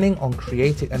planning on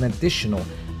creating an additional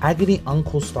Agony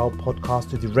Uncle style podcast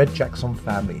to the Red Jackson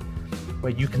family,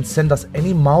 where you can send us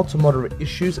any mild to moderate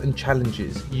issues and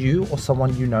challenges you or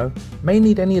someone you know may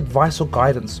need any advice or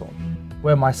guidance on,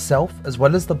 where myself, as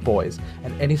well as the boys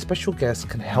and any special guests,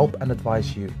 can help and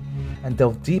advise you and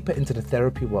delve deeper into the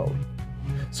therapy world.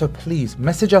 So please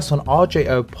message us on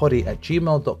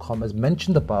RJOPoddy@gmail.com as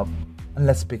mentioned above, and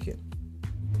let's begin.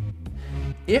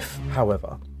 If,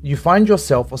 however, you find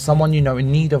yourself or someone you know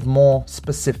in need of more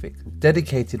specific,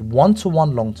 dedicated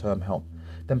one-to-one long-term help,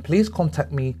 then please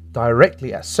contact me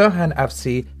directly at Serhan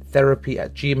Avci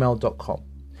therapy@gmail.com.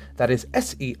 That is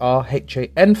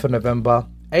SERHAN for November,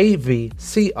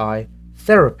 AVCI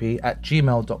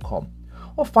therapy@gmail.com.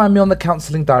 Or find me on the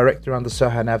counselling directory under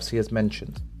Serhan Avci as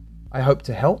mentioned. I hope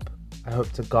to help, I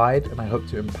hope to guide, and I hope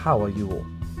to empower you all.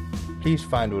 Please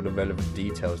find all the relevant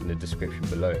details in the description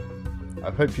below. I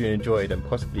hope you enjoyed and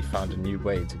possibly found a new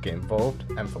way to get involved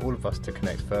and for all of us to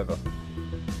connect further.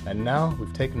 And now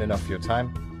we've taken enough of your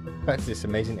time. Back to this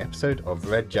amazing episode of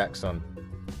Red Jackson.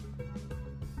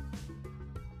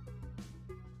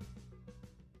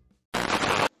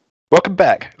 Welcome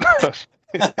back.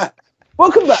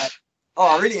 Welcome back.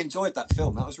 Oh, I really enjoyed that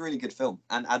film. That was a really good film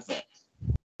and advert.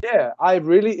 Yeah, I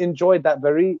really enjoyed that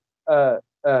very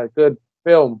good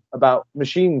film about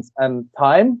machines and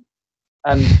time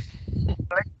and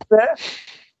there.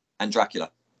 And Dracula.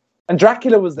 And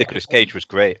Dracula was there. Nicolas Cage was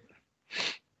great.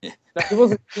 Yeah. No, he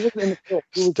wasn't in the film.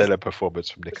 Stellar performance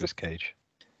from Nicolas Cage.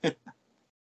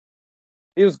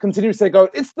 He was continuing to say, "Go,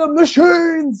 it's the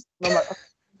machines." And I'm like,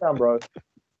 "Calm down, bro."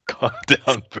 Calm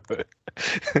down, bro.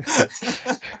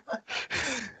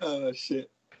 Oh shit!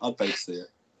 I'd pay to see it.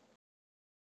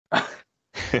 All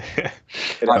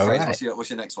Right, Fraser, right. what's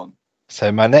your next one?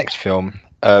 So my next film,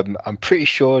 I'm pretty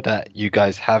sure that you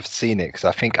guys have seen it because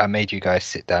I think I made you guys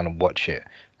sit down and watch it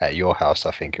at your house.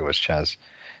 I think it was Chaz.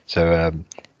 So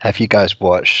have you guys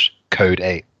watched Code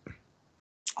 8?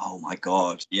 Oh my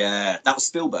god, yeah, that was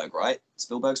Spielberg, right?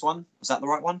 Spielberg's one. Was that the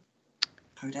right one?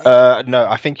 Code 8? No,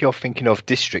 I think you're thinking of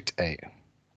District 8.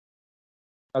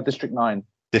 District 9.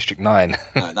 District 9.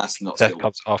 No, that's not That Spielberg.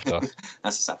 comes after.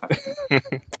 That's a South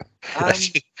African. Code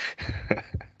 8.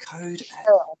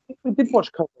 Yeah, I think we did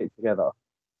watch Code 8 together.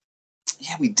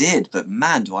 Yeah, we did, but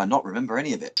man, do I not remember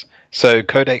any of it. So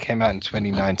Code 8 came out in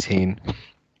 2019.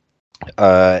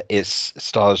 It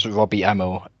stars Robbie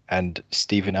Amell and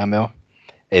Stephen Amell.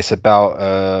 It's about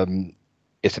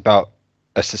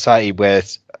a society where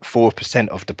 4%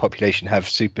 of the population have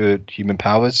superhuman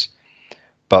powers,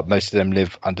 but most of them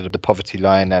live under the poverty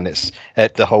line, and it's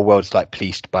the whole world's like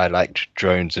policed by like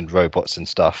drones and robots and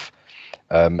stuff.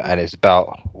 And it's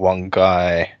about one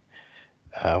guy.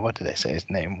 What did they say his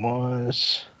name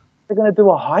was? They're gonna do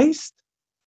a heist.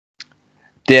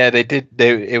 Yeah, they did.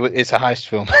 It's a heist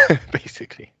film,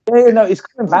 basically. Yeah, no, it's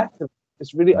coming back to.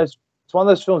 It's really. It's one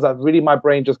of those films that really my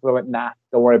brain just went, nah,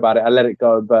 don't worry about it. I let it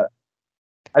go. But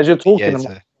as you're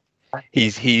talking,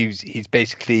 he's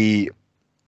basically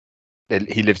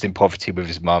he lives in poverty with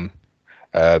his mum.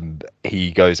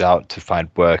 He goes out to find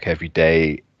work every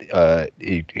day.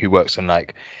 He works on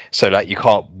like you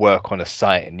can't work on a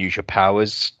site and use your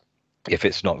powers if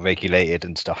it's not regulated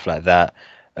and stuff like that.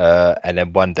 And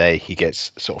then one day he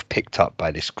gets sort of picked up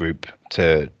by this group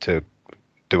to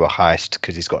do a heist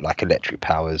because he's got like electric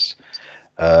powers.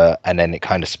 And then it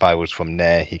kind of spirals from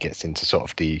there. He gets into sort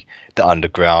of the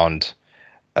underground,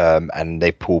 and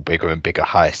they pull bigger and bigger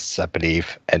heists, I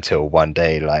believe, until one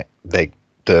day like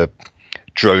the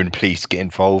drone police get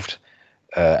involved,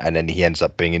 and then he ends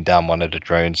up bringing down one of the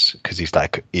drones because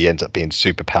he ends up being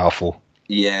super powerful.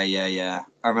 Yeah.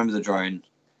 I remember the drone.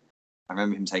 I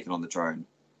remember him taking on the drone.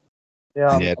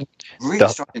 yeah, Yeah. I'm really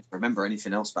struggling to remember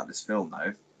anything else about this film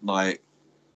though. Like,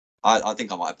 I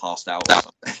think I might have passed out or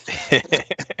something.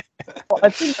 Well, I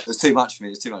think It was too much for me.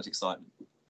 It was too much excitement.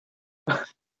 that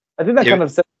kind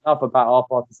of sets up about our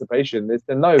participation. There's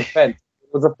no offense. It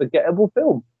was a forgettable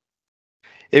film.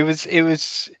 It was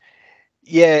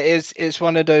yeah, it's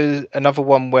one of those, another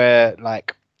one where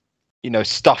like,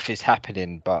 stuff is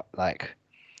happening, but like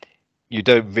you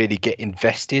don't really get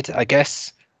invested, I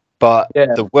guess. But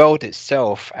Yeah. the world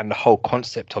itself and the whole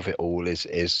concept of it all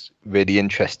is really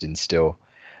interesting still.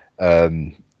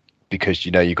 Because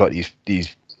you got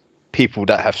these people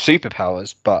that have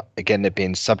superpowers, but again they're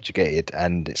being subjugated,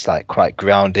 and it's like quite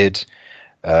grounded,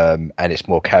 and it's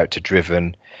more character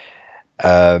driven.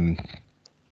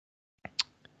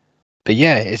 But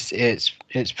yeah, it's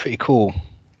pretty cool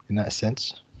in that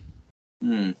sense.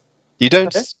 Hmm. You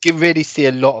don't really see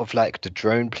a lot of like the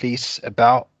drone police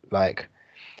about. Like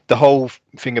the whole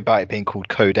thing about it being called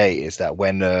Code 8 is that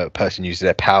when a person uses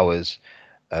their powers,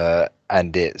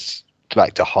 and it's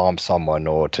like to harm someone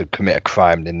or to commit a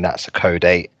crime, then that's a Code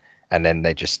 8, and then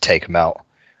they just take them out.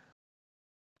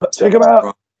 Check him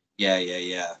out. Yeah.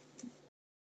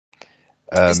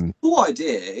 It's a cool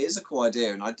idea. It is a cool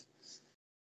idea, and I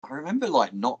remember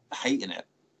like not hating it,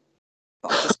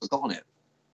 but I've just forgotten it.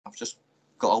 I've just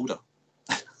got older.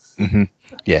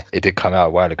 Yeah, it did come out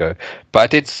a while ago, but I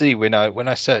did see when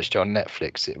I searched it on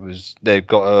Netflix, they've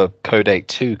got a Code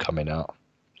 8 coming out,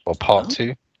 or Part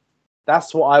 2.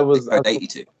 That's what I was Code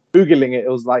 82. Googling it. It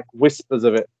was like whispers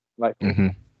of it, like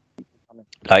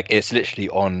like it's literally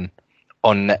on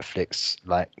Netflix,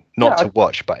 like not to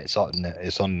watch, but it's on there.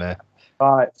 It's on there.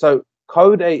 Right. So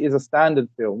Code 8 is a standard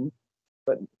film,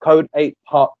 but Code 8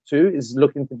 Part 2 is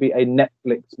looking to be a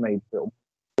Netflix made film.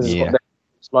 It's got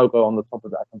Netflix logo on the top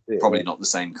of it. I can see it. Probably not the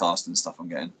same cast and stuff I'm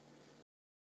getting.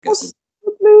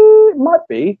 It might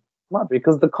be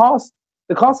because the cast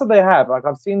that they have, like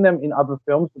I've seen them in other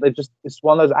films, but it's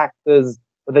one of those actors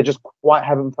but they just quite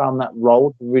haven't found that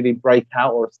role to really break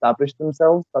out or establish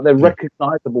themselves. But they're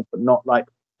recognizable, but not like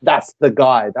that's the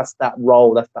guy, that's that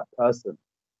role, that's that person.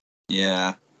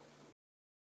 Yeah.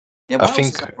 Yeah, what else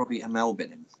has that Robbie Amell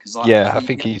been in? Because I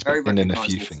think he's very been in a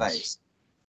few things. Face.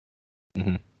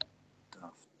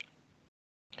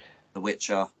 The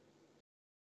Witcher,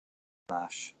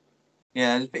 Flash.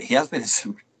 Yeah, he has been in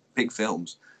some big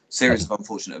films. Series of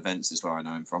Unfortunate Events is where I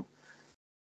know him from.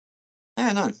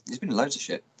 Yeah, no, he's been in loads of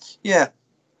shit. Yeah,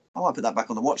 I might put that back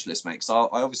on the watch list, mate. So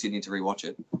I obviously need to rewatch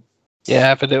it. Yeah,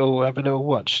 have a little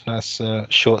watch. Nice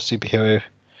short superhero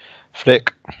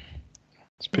flick.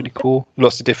 It's pretty cool.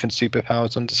 Lots of different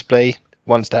superpowers on display.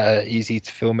 Ones that are easy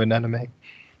to film and animate.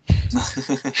 Did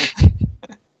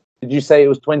you say it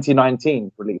was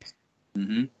 2019 released?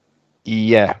 Mm-hmm.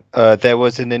 Yeah, there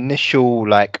was an initial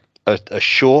like a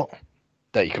short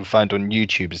that you can find on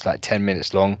YouTube. It's like 10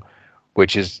 minutes long,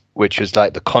 which was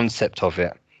like the concept of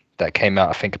it that came out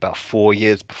I think about 4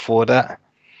 years before that.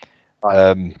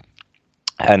 Right.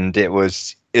 And it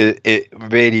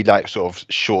really like sort of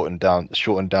shortened down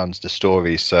the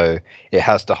story. So it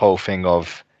has the whole thing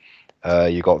of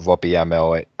you got Robbie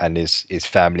Amell and his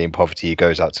family in poverty. He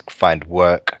goes out to find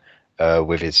work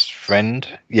with his friend,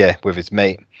 with his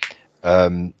mate.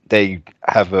 They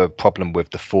have a problem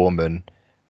with the foreman,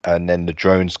 and then the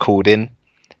drone's called in,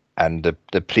 and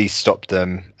the police stop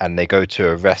them, and they go to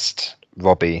arrest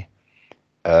Robbie.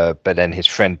 But then his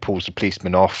friend pulls the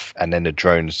policeman off, and then the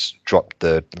drones drop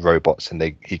the robots, and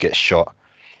he gets shot.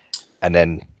 And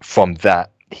then from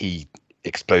that, he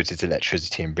explodes his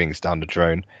electricity and brings down the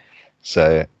drone.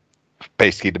 So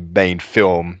basically, the main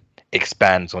film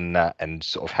expands on that and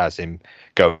sort of has him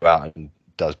go out and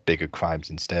does bigger crimes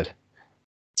instead.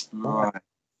 Right.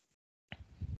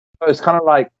 So it's kind of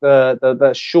like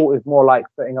the short is more like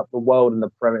setting up the world and the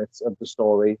premise of the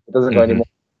story. It doesn't go anymore.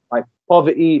 Like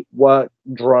poverty, work,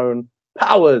 drone,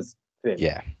 powers. Thing.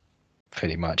 Yeah,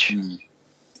 pretty much.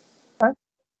 Okay.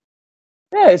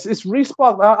 Yeah, it's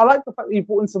re-sparked. I like the fact that you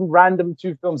brought in some random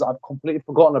 2 films that I've completely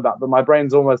forgotten about, but my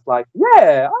brain's almost like,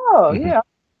 yeah, I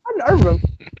remember.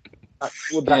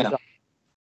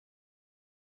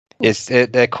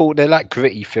 They're cool. They're like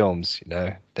gritty films, you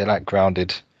know. They're like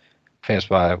grounded. I think that's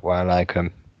why I like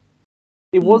them.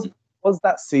 It was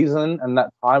that season and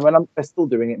that time, and they're still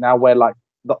doing it now, where like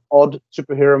the odd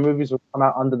superhero movies would come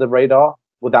out under the radar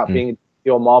without being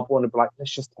pure Marvel, and it'd be like,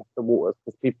 let's just test the waters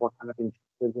because people are kind of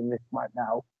interested in this right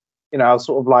now. You know,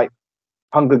 sort of like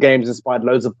Hunger Games inspired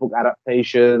loads of book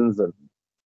adaptations, and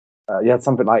you had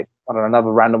something like, I don't know,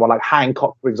 another random one like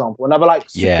Hancock, for example, another like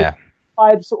super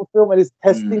inspired sort of film, and it's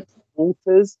testing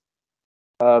waters.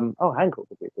 Hancock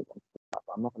would be a good one.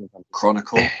 I'm not going to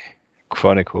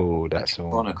Chronicle. That's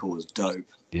all. Chronicle was dope.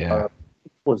 Yeah. It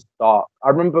was dark. I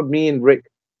remember me and Rick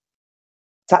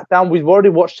sat down. We've already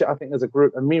watched it, I think, as a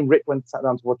group, and me and Rick sat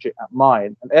down to watch it at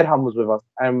mine, and Edham was with us,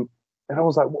 and Edham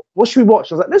was like, what should we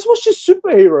watch? I was like, let's watch this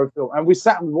superhero film. And we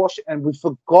sat and watched it, and we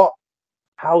forgot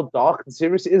how dark and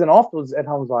serious it is. And afterwards,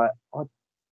 Edham was like, I'm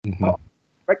not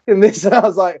expecting this. And I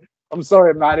was like, I'm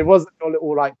sorry, man. It wasn't a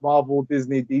little like Marvel,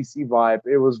 Disney, DC vibe.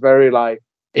 It was very like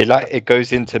it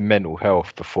goes into mental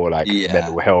health before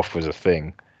mental health was a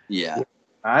thing. Yeah,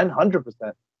 man,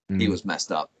 100%. He was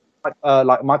messed up.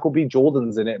 Like Michael B.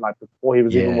 Jordan's in it, like before he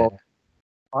was even well.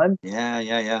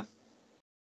 Yeah.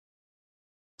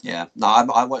 No,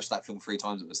 I watched that film 3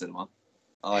 times at the cinema.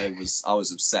 I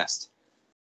was obsessed.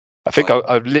 I think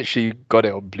I've literally got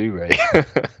it on Blu-ray.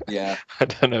 Yeah. I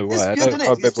don't know why. I can't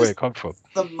remember where it come from.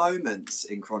 The moments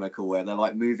in Chronicle where they're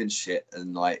like moving shit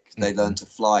and like they learn to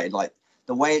fly, like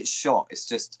the way it's shot,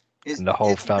 and the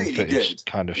whole fan really footage good.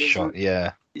 Kind of shot,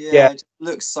 Yeah, it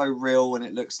looks so real, and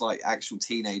it looks like actual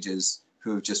teenagers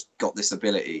who have just got this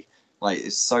ability. Like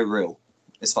it's so real.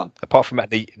 It's fun. Apart from at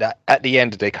the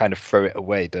end, they kind of throw it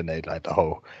away, don't they? Like the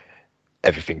whole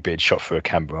everything being shot through a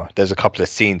camera. There's a couple of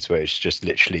scenes where it's just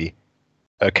literally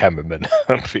a cameraman.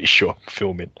 I'm pretty sure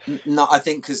filming. No, I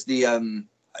think because the are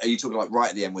you talking like right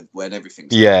at the end when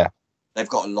everything's they've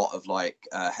got a lot of like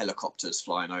helicopters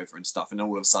flying over and stuff, and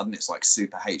all of a sudden it's like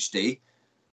super HD,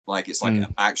 like it's like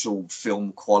actual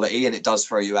film quality, and it does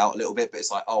throw you out a little bit, but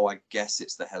it's like, oh, I guess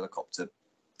it's the helicopter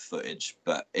footage,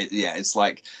 but it's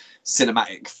like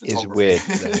cinematic photography. It's weird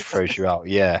that it throws you out.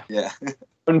 Yeah.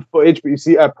 Footage, but you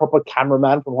see a proper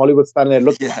cameraman from Hollywood standing there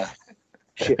looking.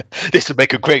 Shit. This would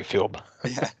make a great film.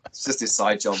 It's just his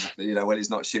side job, when he's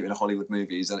not shooting a Hollywood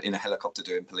movie, he's in a helicopter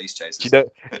doing police chases. Do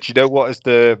you know what is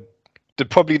the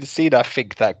probably the scene I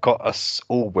think that got us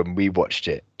all when we watched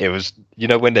it? It was,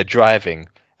 when they're driving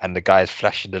and the guy's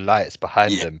flashing the lights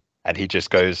behind them, and he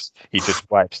just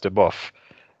wipes them off.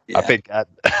 I think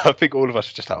all of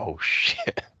us were just like, oh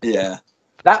shit. Yeah.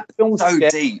 That film's so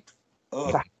deep.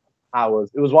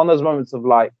 Hours. It was one of those moments of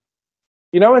like,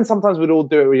 when sometimes we'd all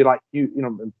do it where you're like,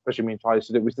 especially me and Charlie used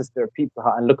to do it, we just sit at Pizza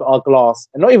Hut and look at our glass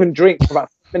and not even drink for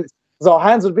about 5 minutes. Because our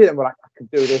hands would be there and we're like, I can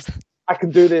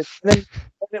do this. And then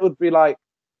it would be like,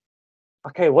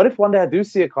 okay, what if one day I do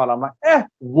see a car and I'm like,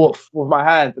 woof, with my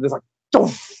hand. And it's like,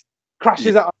 doof,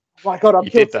 crashes out. Oh my God,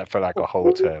 you did that for like a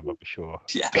whole term, I'm sure.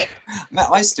 Yeah. Man,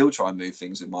 I still try and move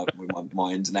things with my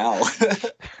mind now.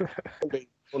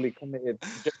 fully committed.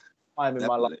 Just time in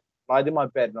my life. Lied in my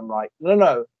bed and I'm like,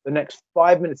 no, the next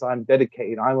 5 minutes I'm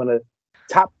dedicated. I'm going to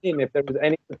tap in if there is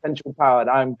any potential power, and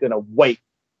I'm going to wait.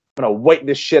 I'm going to wait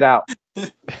this shit out.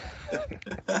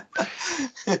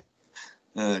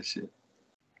 Oh, shit.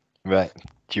 Right.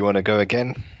 Do you want to go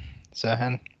again,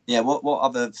 Serhan? Yeah, what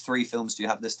other 3 films do you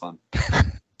have this time?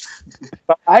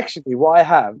 But actually, what I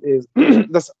have is,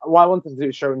 that's why I wanted to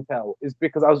do show and tell, is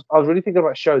because I was really thinking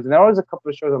about shows, and there was a couple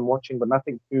of shows I'm watching, but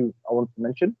nothing too I want to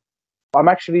mention. I'm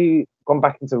actually gone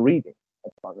back into reading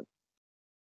at the moment.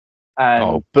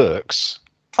 And books.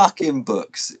 Fucking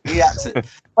books. He had to.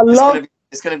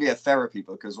 It's going to be a therapy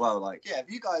book as well. Like, have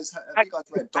you guys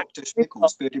read Dr.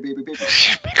 Schmickle's It's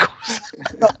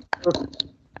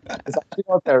actually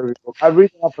not a therapy book. I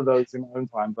read enough of those in my own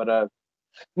time, but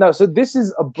no. So this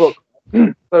is a book.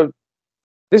 So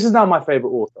this is now my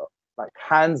favorite author, like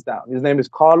hands down. His name is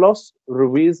Carlos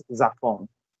Ruiz Zafón.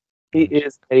 He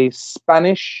is a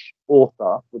Spanish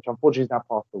author, which unfortunately is now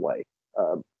passed away.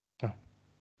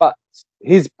 But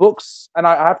his books, and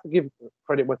I have to give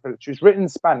credit where credit's due, he's written in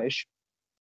Spanish,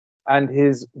 and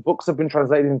his books have been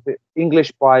translated into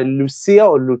English by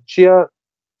Lucia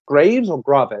Graves or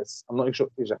Graves. I'm not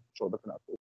exactly sure the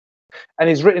pronunciation. And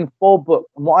he's written 4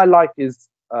 books. And what I like is,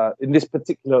 in this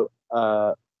particular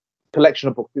collection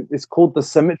of books, it's called The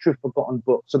Cemetery of Forgotten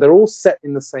Books. So they're all set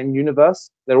in the same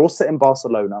universe. They're all set in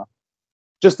Barcelona,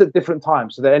 just at different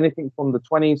times. So they're anything from the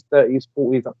 20s, 30s,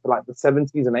 40s, up to like the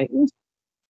 70s and 80s.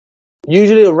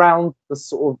 Usually around the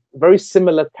sort of very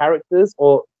similar characters,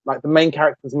 or like the main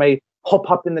characters may pop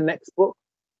up in the next book.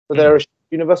 So they're a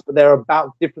universe, but they're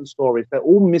about different stories. They're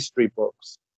all mystery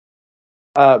books.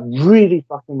 Really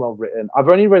fucking well written. I've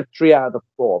only read 3 out of the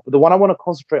 4, but the one I want to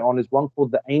concentrate on is one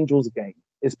called The Angel's Game.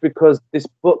 It's because this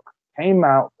book came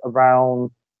out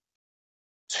around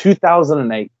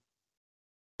 2008.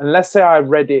 And let's say I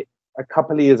read it a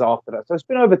couple of years after that. So it's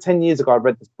been over 10 years ago I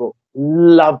read this book.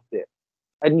 Loved it.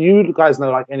 And you guys know,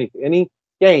 like anything, any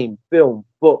game, film,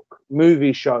 book,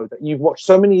 movie, show that you've watched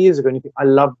so many years ago and you think, I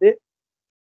loved it.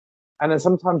 And then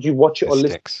sometimes you watch it or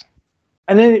listen.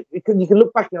 And then you can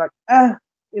look back and you're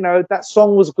like, that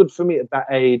song was good for me at that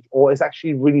age, or it's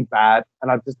actually really bad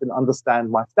and I just didn't understand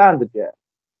my standard yet.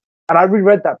 And I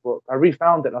reread that book. I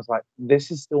refound it and I was like, this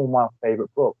is still my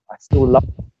favorite book. I still love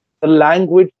it. The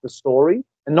language, the story,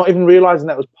 and not even realizing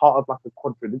that was part of like a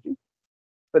quadrilogy.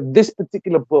 But this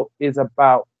particular book is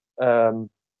about an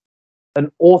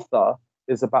author,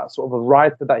 is about sort of a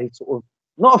writer that he's sort of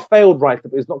not a failed writer,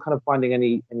 but he's not kind of finding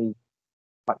any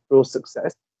like real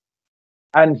success.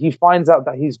 And he finds out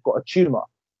that he's got a tumor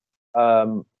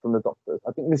from the doctors.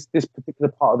 I think this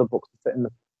particular part of the book is set in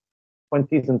the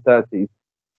 20s and 30s.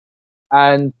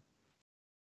 And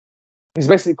he's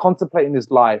basically contemplating his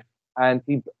life, and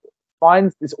he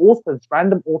finds this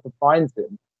random author finds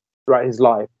him throughout his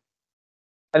life.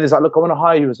 And he's like, look, I want to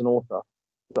hire you as an author.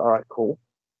 He's like, all right, cool.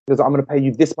 He goes, I'm going to pay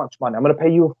you this much money. I'm going to pay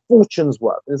you a fortune's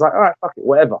worth. And he's like, all right, fuck it,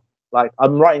 whatever. Like,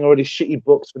 I'm writing already shitty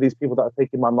books for these people that are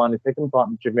taking my money, taking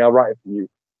advantage of me. I'll write it for you.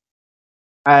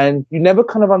 And you never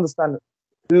kind of understand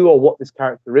who or what this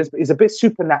character is, but he's a bit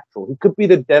supernatural. He could be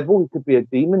the devil, he could be a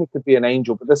demon, he could be an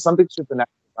angel, but there's something supernatural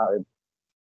about him.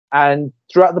 And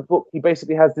throughout the book, he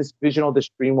basically has this vision or this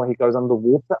dream where he goes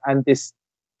underwater, and this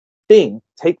thing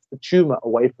takes the tumor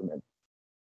away from him.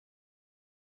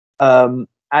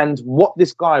 And what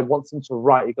this guy wants him to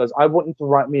write, he goes, I want you to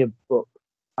write me a book.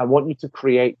 I want you to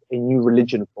create a new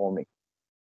religion for me.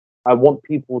 I want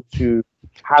people to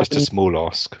have... Just a small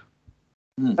ask.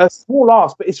 A small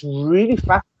ask, but it's really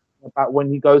fascinating about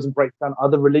when he goes and breaks down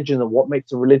other religions and what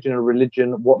makes a religion,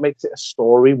 what makes it a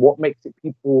story, what makes it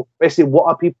people, basically what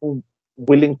are people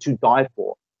willing to die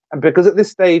for. And because at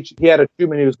this stage he had a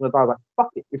human who was going to die, I was like,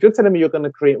 fuck it. If you're telling me you're going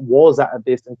to create wars out of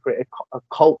this and create a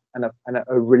cult and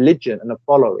a religion and a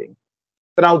following,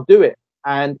 then I'll do it.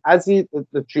 And as the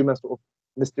tumor sort of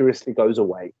mysteriously goes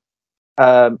away,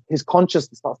 his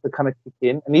consciousness starts to kind of kick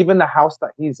in. And even the house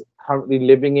that he's currently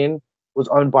living in was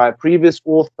owned by a previous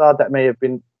author that may have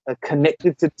been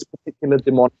connected to this particular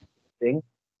demonic thing.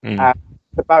 It's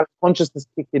about consciousness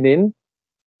kicking in,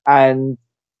 and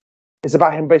it's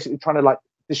about him basically trying to like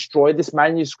destroy this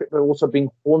manuscript, but also being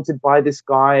haunted by this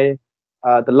guy.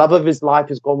 The love of his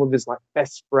life is gone with his like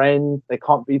best friend. They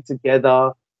can't be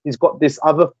together. He's got this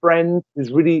other friend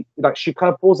who's really like, she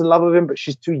kind of falls in love with him, but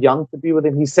she's too young to be with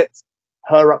him. He sets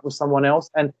her up with someone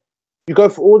else, and you go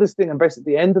for all this thing, and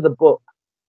basically at the end of the book,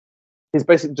 he's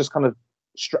basically just kind of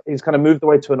he's kind of moved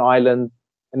away to an island,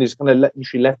 and he's kind of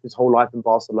literally left his whole life in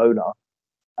Barcelona.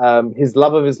 His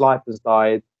love of his life has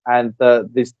died, and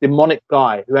this demonic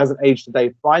guy who hasn't aged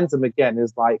today finds him again.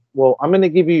 Is like, well, I'm going to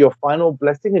give you your final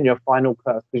blessing and your final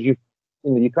curse because you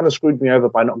kind of screwed me over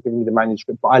by not giving me the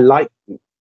manuscript, but I like you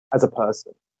as a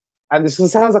person. And this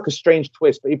sounds like a strange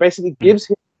twist, but he basically gives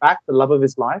him back the love of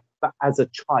his life, but as a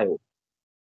child.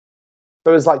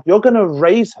 So it's like, you're going to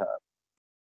raise her,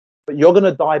 but you're going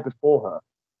to die before her.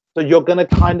 So you're going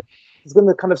to he's going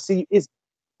to kind of see,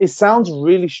 it sounds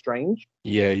really strange.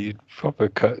 Yeah, you proper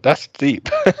that's deep.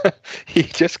 He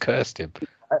just cursed him.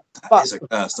 That is a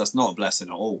curse. That's not a blessing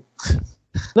at all.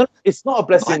 No, it's not a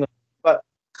blessing, but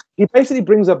he basically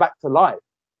brings her back to life.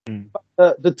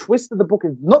 But the twist of the book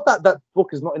is not that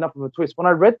book is not enough of a twist. When I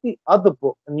read the other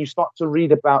book and you start to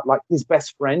read about like his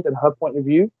best friend and her point of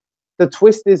view, the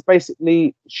twist is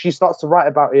basically she starts to write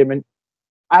about him, and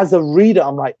as a reader,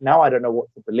 I'm like, now I don't know what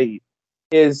to believe.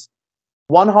 Is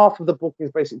one half of the book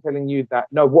is basically telling you that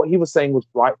no, what he was saying was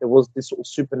right. There was this sort of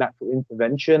supernatural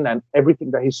intervention, and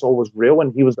everything that he saw was real,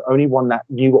 and he was the only one that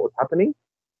knew what was happening.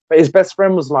 But his best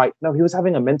friend was like, no, he was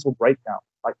having a mental breakdown.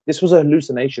 Like this was a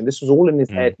hallucination. This was all in his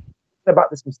head about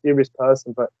this mysterious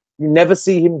person, but you never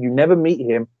see him, you never meet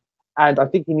him. And I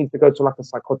think he needs to go to like a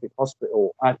psychotic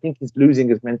hospital. I think he's losing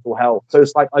his mental health. So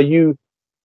it's like, are you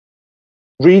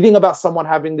reading about someone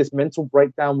having this mental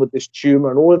breakdown with this tumor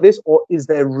and all of this, or is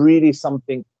there really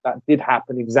something that did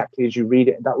happen exactly as you read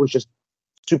it that was just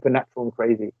supernatural and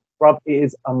crazy? Bruv, it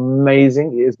is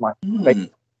amazing. It is my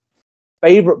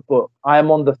favorite book. I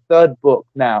am on the third book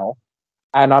now,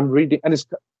 and I'm reading, and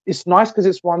it's nice because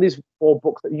it's one of these 4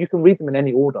 books that you can read them in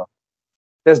any order.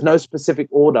 There's no specific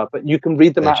order, but you can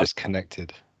read them They're just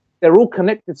connected. They're all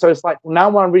connected. So it's like, now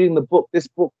when I'm reading the book, this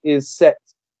book is set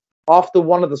after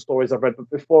one of the stories I've read, but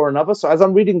before another. So as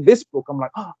I'm reading this book, I'm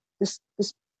like, oh, this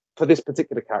for this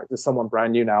particular character, someone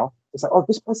brand new now. It's like, oh,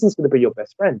 this person's going to be your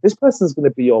best friend. This person's going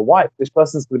to be your wife. This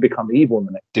person's going to become evil in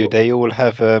the next book. They all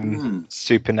have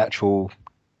supernatural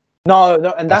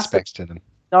and aspects to them?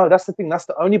 No, that's the thing. That's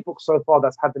the only book so far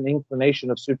that's had an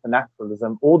inclination of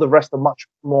supernaturalism. All the rest are much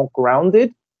more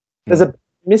grounded. There's a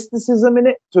mysticism in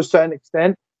it to a certain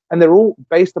extent, and they're all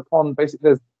based upon basically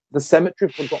there's the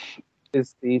cemetery forgotten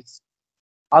is this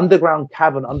underground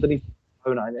cavern underneath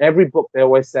Barcelona. In every book, they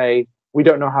always say we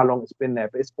don't know how long it's been there,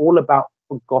 but it's all about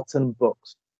forgotten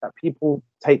books that people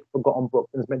take forgotten books,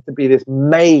 and it's meant to be this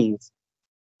maze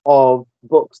of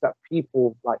books that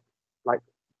people like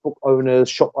book owners,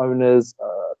 shop owners,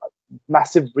 like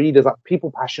massive readers, like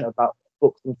people passionate about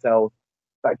books themselves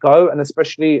that go, and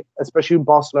especially in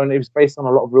Barcelona, it was based on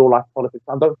a lot of real life politics.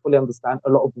 I don't fully understand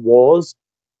a lot of wars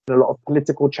and a lot of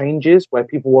political changes where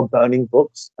people were burning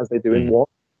books as they do in war,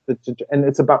 and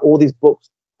it's about all these books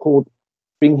called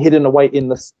being hidden away in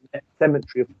the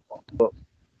cemetery of books.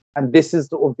 And this is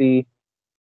sort of the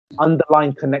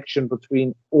underlying connection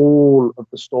between all of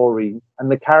the story, and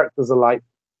the characters are like,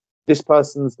 this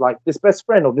person's like this best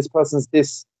friend, or this person's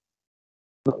this,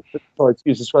 sorry,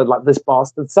 excuse this word, like this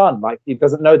bastard son. Like he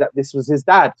doesn't know that this was his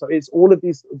dad. So it's all of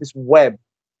this web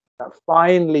that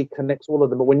finally connects all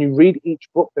of them. But when you read each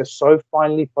book, they're so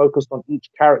finely focused on each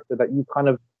character that you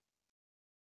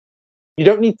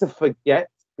don't need to forget,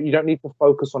 but you don't need to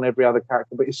focus on every other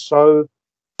character. But it's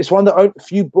one of the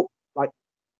few book like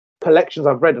collections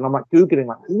I've read, and I'm like Googling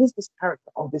like, who is this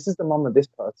character? Oh, this is the mum of this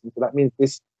person. So that means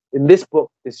this. In this book,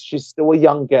 she's still a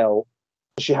young girl.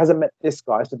 She hasn't met this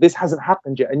guy, so this hasn't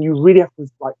happened yet. And you really have to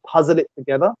like puzzle it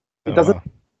together. It doesn't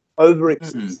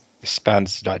overextend. It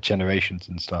spans like generations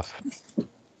and stuff.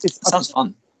 It sounds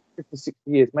fun. 50,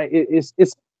 60 years, mate.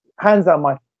 It's hands down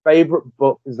my favorite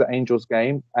book is The Angel's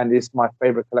Game, and it's my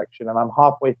favorite collection. And I'm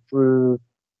halfway through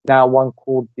now one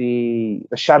called the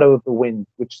Shadow of the Wind,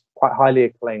 which is quite highly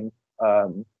acclaimed.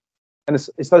 And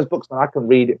it's those books, man. I can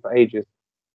read it for ages.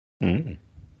 Mm.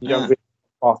 You don't really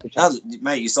pass the chapter.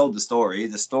 Mate, you sold the story.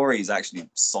 The story is actually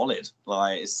solid.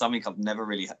 Like, it's something I've never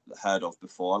really heard of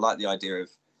before. I like the idea of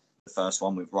the first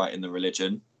one with writing the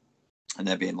religion and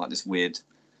there being like this weird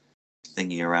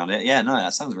thingy around it. Yeah, no,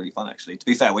 that sounds really fun actually. To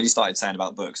be fair, when you started saying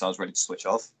about books, I was ready to switch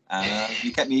off, and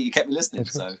you kept me listening.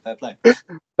 So fair play.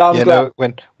 No,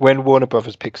 when Warner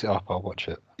Brothers picks it up, I'll watch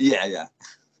it. Yeah.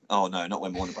 Oh no, not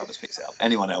when Warner Brothers picks it up.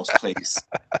 Anyone else, please,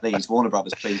 Warner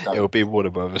Brothers, please don't. It'll be Warner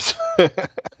Brothers.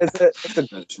 it's a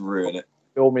Just ruin it.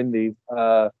 film in these.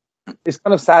 It's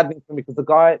kind of saddening for me because the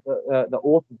guy, the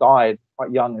author, died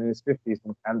quite young in his 50s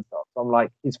from cancer. So I'm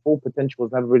like, his full potential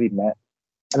was never really met.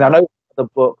 And I know the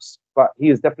books, but he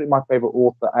is definitely my favorite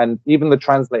author. And even the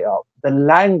translator, the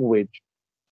language.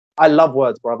 I love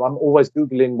words, bro. I'm always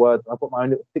Googling words. I've got my own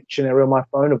little dictionary on my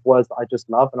phone of words that I just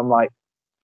love. And I'm like,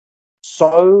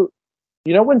 so,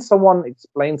 you know, when someone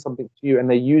explains something to you and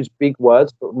they use big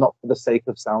words, but not for the sake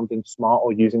of sounding smart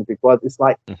or using big words, it's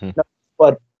like, no,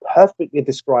 word perfectly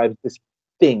describes this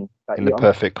thing. That in the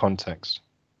perfect context.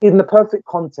 In the perfect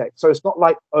context. So it's not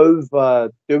like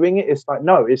overdoing it. It's like,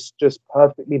 no, it's just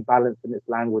perfectly balanced in its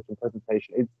language and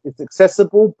presentation. It's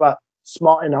accessible, but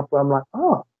smart enough where I'm like,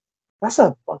 oh, that's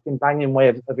a fucking banging way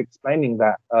of explaining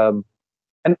that. And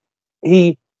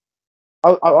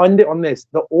I'll end it on this.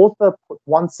 The author put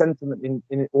one sentiment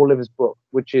in all of his book,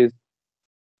 which is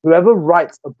whoever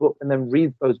writes a book and then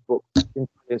reads those books,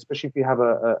 especially if you have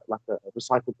a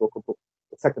recycled book,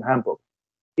 a second-hand book,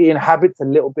 it inhabits a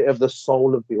little bit of the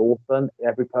soul of the author and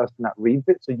every person that reads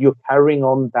it. So you're carrying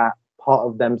on that part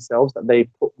of themselves that they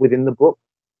put within the book.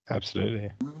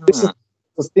 Absolutely. This is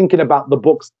just thinking about the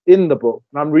books in the book,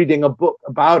 and I'm reading a book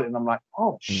about it, and I'm like,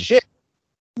 oh shit.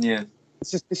 Yeah.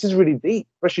 This is really deep,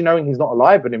 especially knowing he's not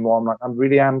alive anymore. I'm like, I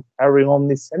really am carrying on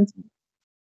this sentiment.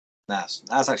 That's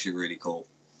actually really cool.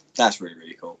 That's really,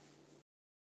 really cool.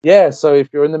 Yeah, so if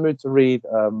you're in the mood to read,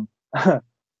 yeah,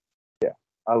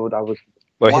 I would.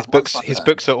 Well, his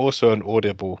books are also on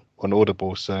Audible,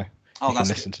 so you can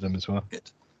listen to them as well.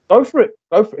 Good. Go for it.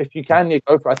 If you can,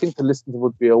 go for it. I think to listen to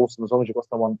would be awesome as long as you've got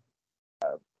someone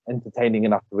entertaining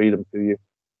enough to read them to you.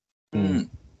 Mm.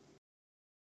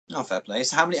 Oh, fair play.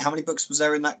 So how many books was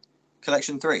there in that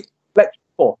collection? 3? Collection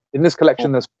 4. In this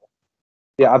collection, there's 4.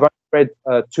 Yeah, I've only read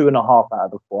 2.5 out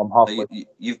of the 4. I'm halfway. So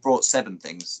you've brought 7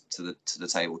 things to the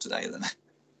table today,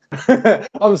 then.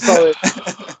 I'm sorry.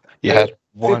 You had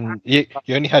one. You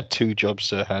only had 2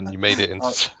 jobs, Serhan. You made it in.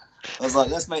 I was like,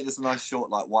 let's make this a nice short,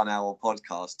 1 hour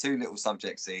podcast. 2 little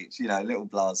subjects each. Little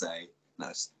blasé. No,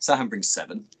 Serhan brings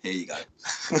 7. Here you go.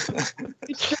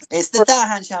 It's the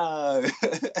Serhan show.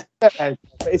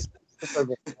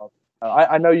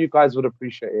 I know you guys would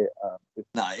appreciate it.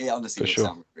 No, it honestly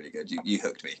sounded really good. You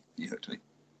hooked me.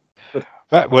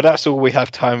 Right, well, that's all we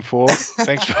have time for.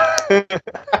 Thanks for...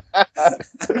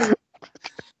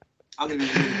 I'm gonna be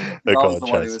really, I was the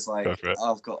one who was like,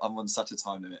 I'm on such a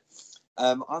time limit.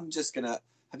 I'm just gonna.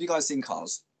 Have you guys seen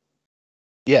Cars?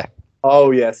 Yeah. Oh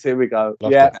yes, here we go.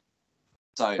 Loved it.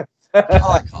 So I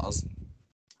like Cars.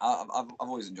 I've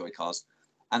always enjoyed Cars,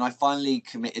 and I finally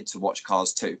committed to watch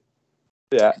Cars 2.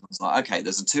 Yeah. I was like, okay,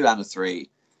 there's a 2 and a 3.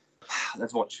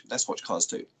 Let's watch Cars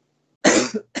 2.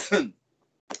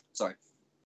 Sorry.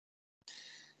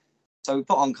 So we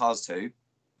put on Cars 2,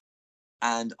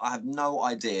 and I have no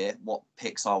idea what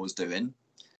Pixar was doing,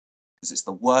 because it's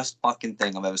the worst fucking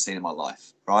thing I've ever seen in my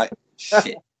life, right?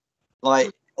 Shit.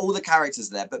 Like, all the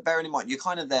characters are there, but bearing in mind, you're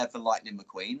kind of there for Lightning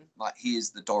McQueen. Like, he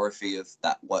is the Dorothy of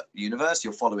that universe.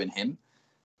 You're following him.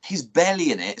 He's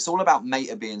barely in it. It's all about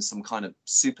Mater being some kind of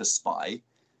super spy.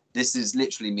 This is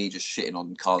literally me just shitting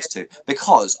on Cars 2.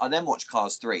 Because I then watched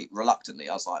Cars 3 reluctantly.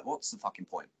 I was like, what's the fucking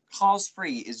point? Cars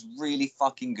 3 is really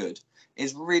fucking good.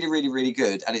 It's really, really, really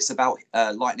good. And it's about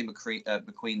Lightning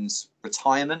McQueen's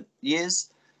retirement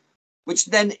years. Which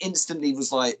then instantly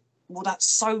was like, well, that's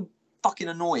so fucking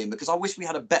annoying, because I wish we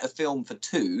had a better film for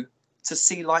 2 to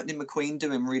see Lightning McQueen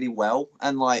doing really well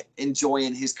and like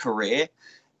enjoying his career.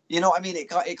 You know what I mean? It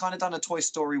kind of done a Toy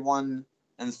Story 1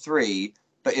 and 3,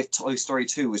 but if Toy Story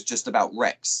 2 was just about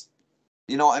Rex.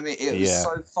 You know what I mean? It was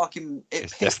so fucking...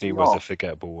 It definitely was a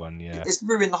forgettable one, yeah. It's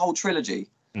ruined the whole trilogy.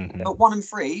 Mm-hmm. But 1 and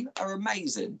 3 are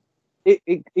amazing.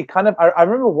 It kind of... I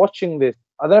remember watching this.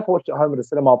 I don't know if I watched it at home at the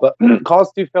cinema, but Cars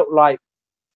 2 felt like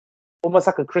almost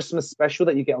like a Christmas special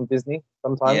that you get on Disney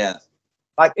sometimes. Yeah.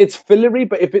 Like, it's fillery,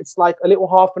 but if it's like a little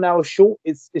half an hour short,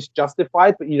 it's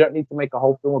justified, but you don't need to make a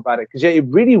whole film about it. Because, yeah, it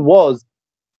really was,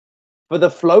 for the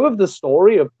flow of the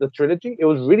story of the trilogy, it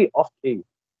was really off-key.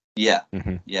 Yeah,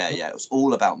 Mhm. yeah. It was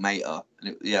all about Mater,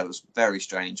 and it was very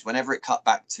strange. Whenever it cut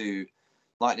back to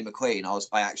Lightning McQueen,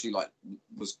 I actually like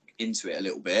was into it a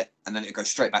little bit, and then it goes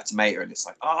straight back to Mater, and it's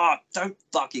like, don't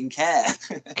fucking care.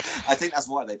 I think that's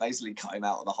why they basically cut him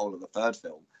out of the whole of the third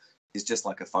film. It's just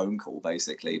like a phone call,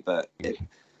 basically, but it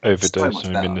Overdose much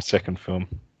on him in better. the second film.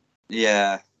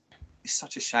 Yeah, it's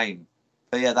such a shame.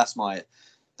 But yeah, that's my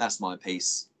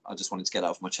piece. I just wanted to get that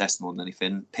off my chest more than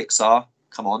anything. Pixar,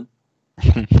 come on.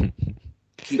 Keep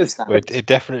the Well, standards. it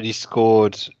definitely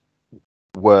scored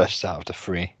worst out of the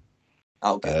three.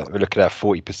 Oh, good. We're looking at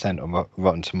 40% on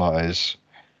Rotten Tomatoes,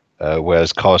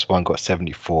 whereas Cars 1 got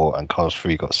 74 and Cars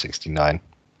 3 got 69.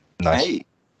 Nice. Hey,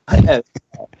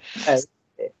 Hey,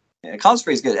 yeah, Cars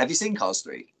 3 is good. Have you seen Cars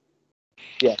 3?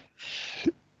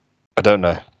 I don't know.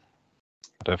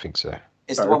 I don't think so.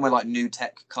 It's the one where like new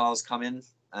tech cars come in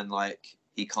and like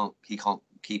he can't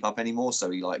keep up anymore, so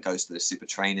he like goes to this super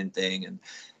training thing, and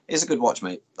it's a good watch,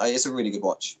 mate. Like, it's a really good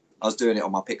watch. I was doing it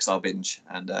on my Pixar binge,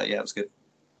 and yeah, it was good.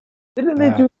 didn't they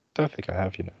do Don't think I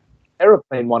have, you know.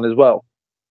 aeroplane one as well?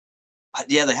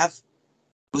 Yeah, they have.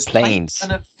 Was Planes.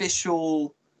 an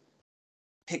official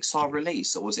Pixar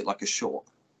release, or was it like a short?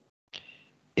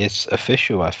 It's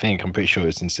official, I think. I'm pretty sure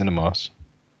it's in cinemas.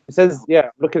 It says, yeah,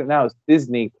 I'm looking at it now, it's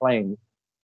Disney Planes.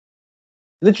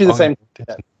 Literally the same,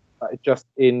 but it's just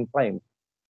in planes.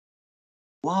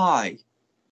 Why?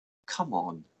 Come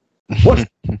on. Watch,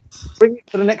 bring it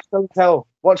to the next hotel.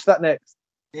 Watch that next.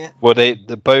 Yeah. Well, they've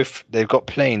got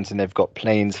planes and they've got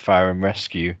Planes Fire and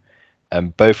Rescue,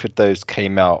 and both of those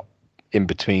came out in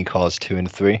between Cars 2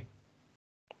 and 3.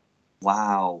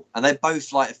 Wow. And they're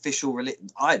both like official release.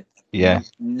 Yeah.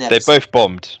 Never They both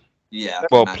bombed. Yeah. I can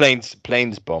Well, imagine.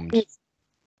 planes bombed.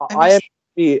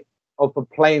 IMDb of the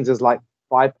planes is like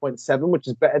 5.7, which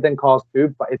is better than Cars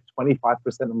 2, but it's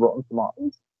 25% on Rotten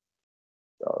Tomatoes.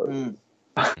 So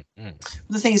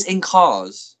The thing is, in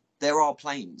Cars, there are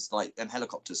planes like and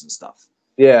helicopters and stuff.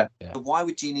 yeah. So why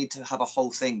would you need to have a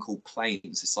whole thing called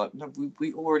planes? It's like, no,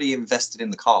 we already invested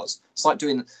in the cars. It's like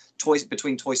doing toys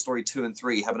between Toy Story 2 and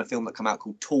 3, having a film that come out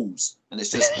called Tools, and it's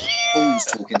just tools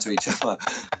talking to each other.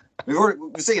 We've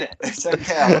seen it. It's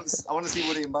okay. I want to see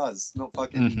Woody and Buzz, not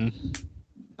fucking.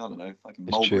 I don't know, fucking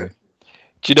It's Mulgrew. true.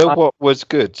 Do you know what was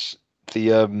good?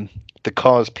 The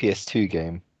Cars PS2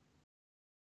 game.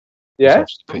 Yeah?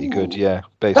 It's pretty good, Ooh. yeah.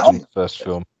 Based on the first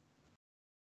film.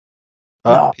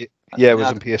 No. Yeah, it was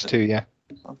on PS2, yeah.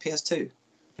 On PS2.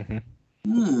 Mhm.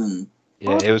 Yeah,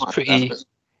 Oh, it was that's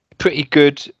pretty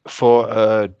good for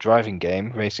a driving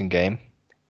game, racing game,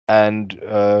 and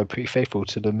pretty faithful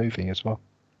to the movie as well.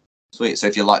 Sweet. So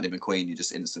if you're Lightning McQueen, you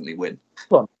just instantly win.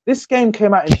 Hold on. This game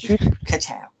came out in 2000,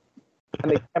 Ka-chow.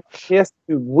 and it came out PS2,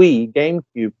 Wii,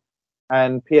 GameCube,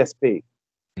 and PSP.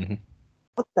 Mhm.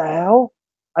 What the hell?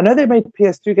 I know they made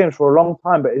PS2 games for a long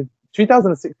time, but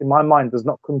 2006 in my mind does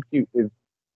not compute with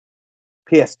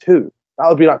PS2. That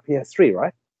would be like PS3,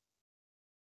 right?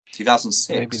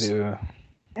 2006. Maybe they were.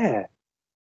 Yeah.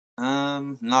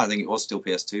 No, I think it was still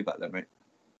PS2 back then, right?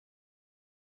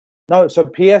 No, so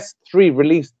PS3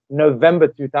 released November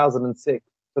 2006.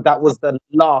 So that was the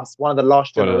last, one of the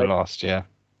last One of the generations. last, yeah.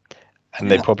 And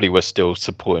they probably were still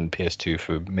supporting PS2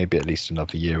 for maybe at least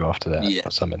another year after that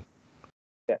or something.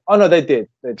 Yeah. Oh no, they did.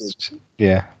 They did.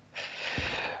 Yeah.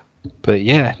 But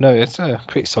yeah, no, it's a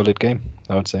pretty solid game,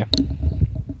 I would say.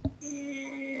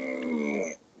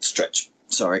 Stretch.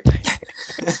 Sorry.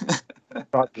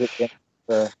 Try to get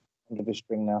the end of the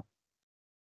string now.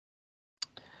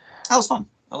 That was fun.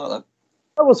 I like that.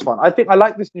 That was fun. I think I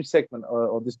like this new segment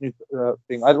or this new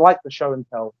thing. I like the show and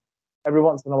tell. Every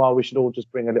once in a while, we should all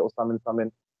just bring a little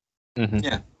something.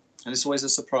 Yeah, and it's always a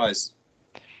surprise.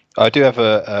 I do have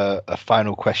a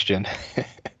final question.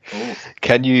 Ooh.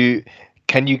 Can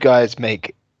you guys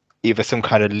make either some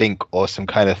kind of link or some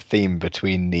kind of theme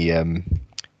between the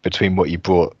between what you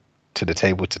brought to the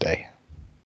table today?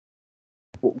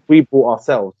 We bought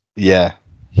ourselves. Yeah.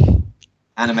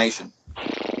 Animation.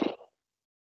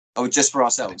 Oh, just for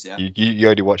ourselves, yeah. You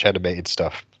only watch animated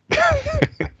stuff.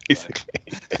 Basically.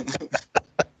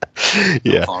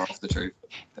 Yeah. Far off the truth.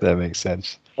 That makes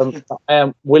sense. I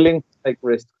am willing to take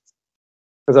risks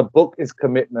because a book is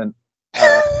commitment.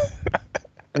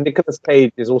 And Nicolas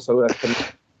Cage is also a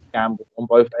gamble on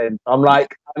both ends. I'm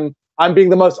like, I'm being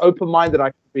the most open-minded I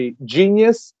can be.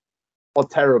 Genius or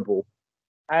terrible.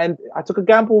 And I took a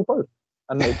gamble with both.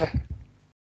 And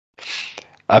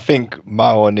I think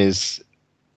my one is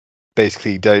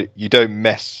basically you don't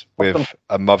mess with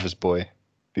a mother's boy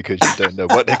because you don't know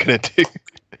what they're gonna do.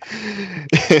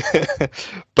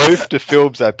 Both the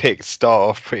films I picked start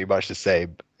off pretty much the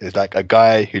same. It's like a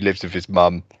guy who lives with his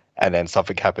mum and then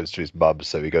something happens to his mum,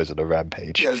 so he goes on a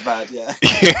rampage. He goes bad, yeah.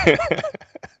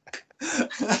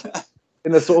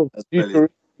 In a sort of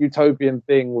utopian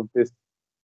thing with this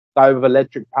guy with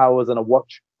electric powers and a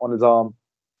watch on his arm.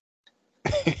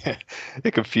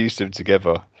 They confused him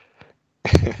together.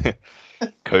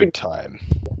 Code time.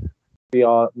 Be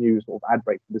our new sort of ad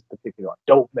break for this particular one.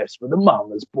 Don't mess with the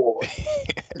mama's boy.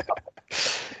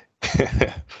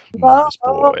 Mama's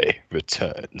boy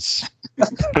returns.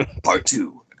 Part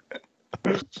 2.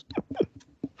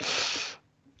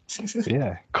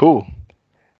 Yeah, cool.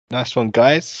 Nice one,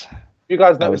 guys. You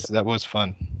guys That know was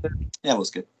fun. Yeah, it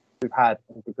was good. we've had,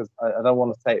 because I don't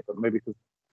want to say it, but maybe because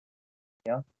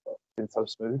it's been so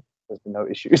smooth, there's been no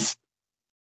issues.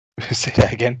 Say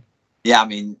that again. Yeah, I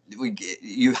mean,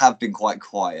 you have been quite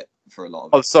quiet for a lot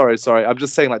of it. Oh, sorry. I'm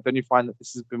just saying, like, don't you find that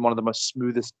this has been one of the most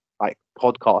smoothest, like,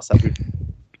 podcasts that we've...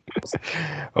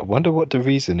 I wonder what the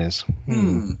reason is.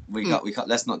 We got.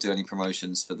 Let's not do any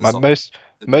promotions for My the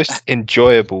most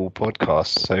enjoyable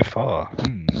podcast so far.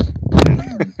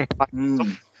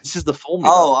 This is the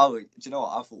formula. Oh, do you know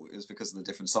what? I thought it was because of the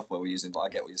different software we're using, but I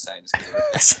get what you're saying.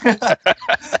 It's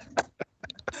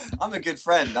I'm a good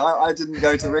friend. I didn't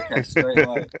go to Rikesh straight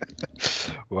away.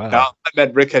 Wow. No, I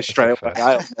meant Rikesh straight away.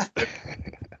 As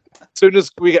soon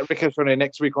as we get Rikesh on here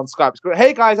next week on Skype, it's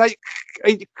hey guys, damn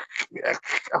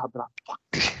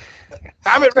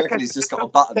it, Rikesh. He's just got a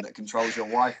button that controls your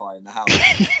Wi-Fi in the house.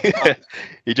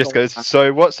 He just goes,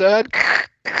 so what's that?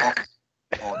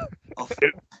 Off.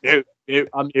 Mute.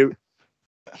 I'm mute.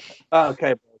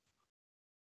 Okay.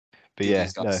 But yeah,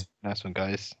 no, nice one,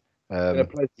 guys.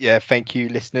 Thank you,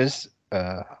 listeners,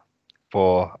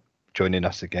 for joining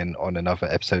us again on another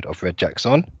episode of Red Jacks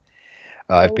On.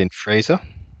 I've been Frazer.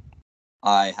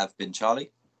 I have been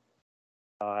Charlie.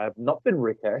 I have not been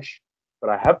Rikesh, but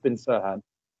I have been Serhan.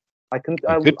 I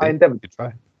endeavor to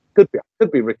try. Could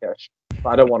be Rikesh,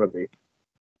 but I don't want to be.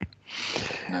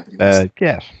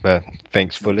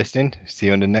 Thanks for listening. See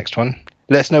you on the next one.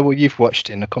 Let us know what you've watched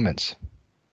in the comments.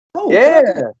 Oh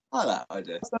yeah, I like that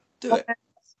idea. Do it.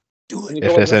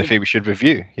 If there's anything we should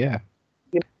review,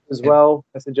 as well.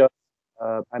 Message us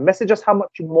and message us how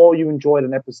much more you enjoyed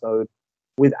an episode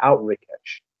without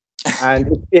Rikesh.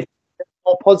 And if it's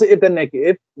more positive than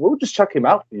negative, we'll just chuck him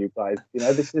out for you guys. You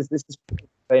know, this is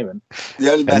payment.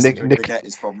 The only message we get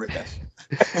is from Rikesh.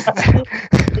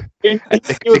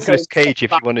 Nicholas Cage,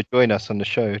 if you want to join us on the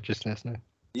show, just let us know.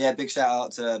 Yeah, big shout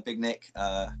out to Big Nick.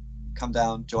 Come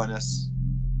down, join us.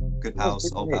 Good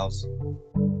pals, old pals.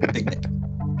 Big Nick.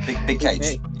 Big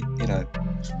Cage, you know.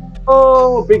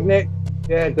 Oh, Big Nick.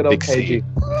 Yeah, good old Big KG.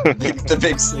 The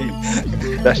Big C.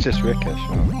 That's just Rikesh.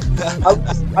 I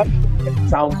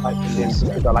sound like him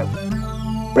because I like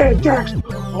Red Jacks.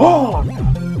 Oh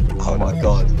my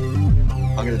god.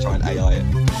 I'm going to try and AI it.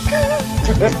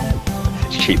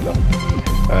 It's cheap though.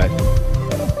 Alright.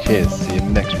 Cheers. See you in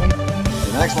the next one. See you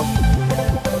in the next one.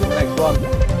 Next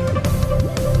one.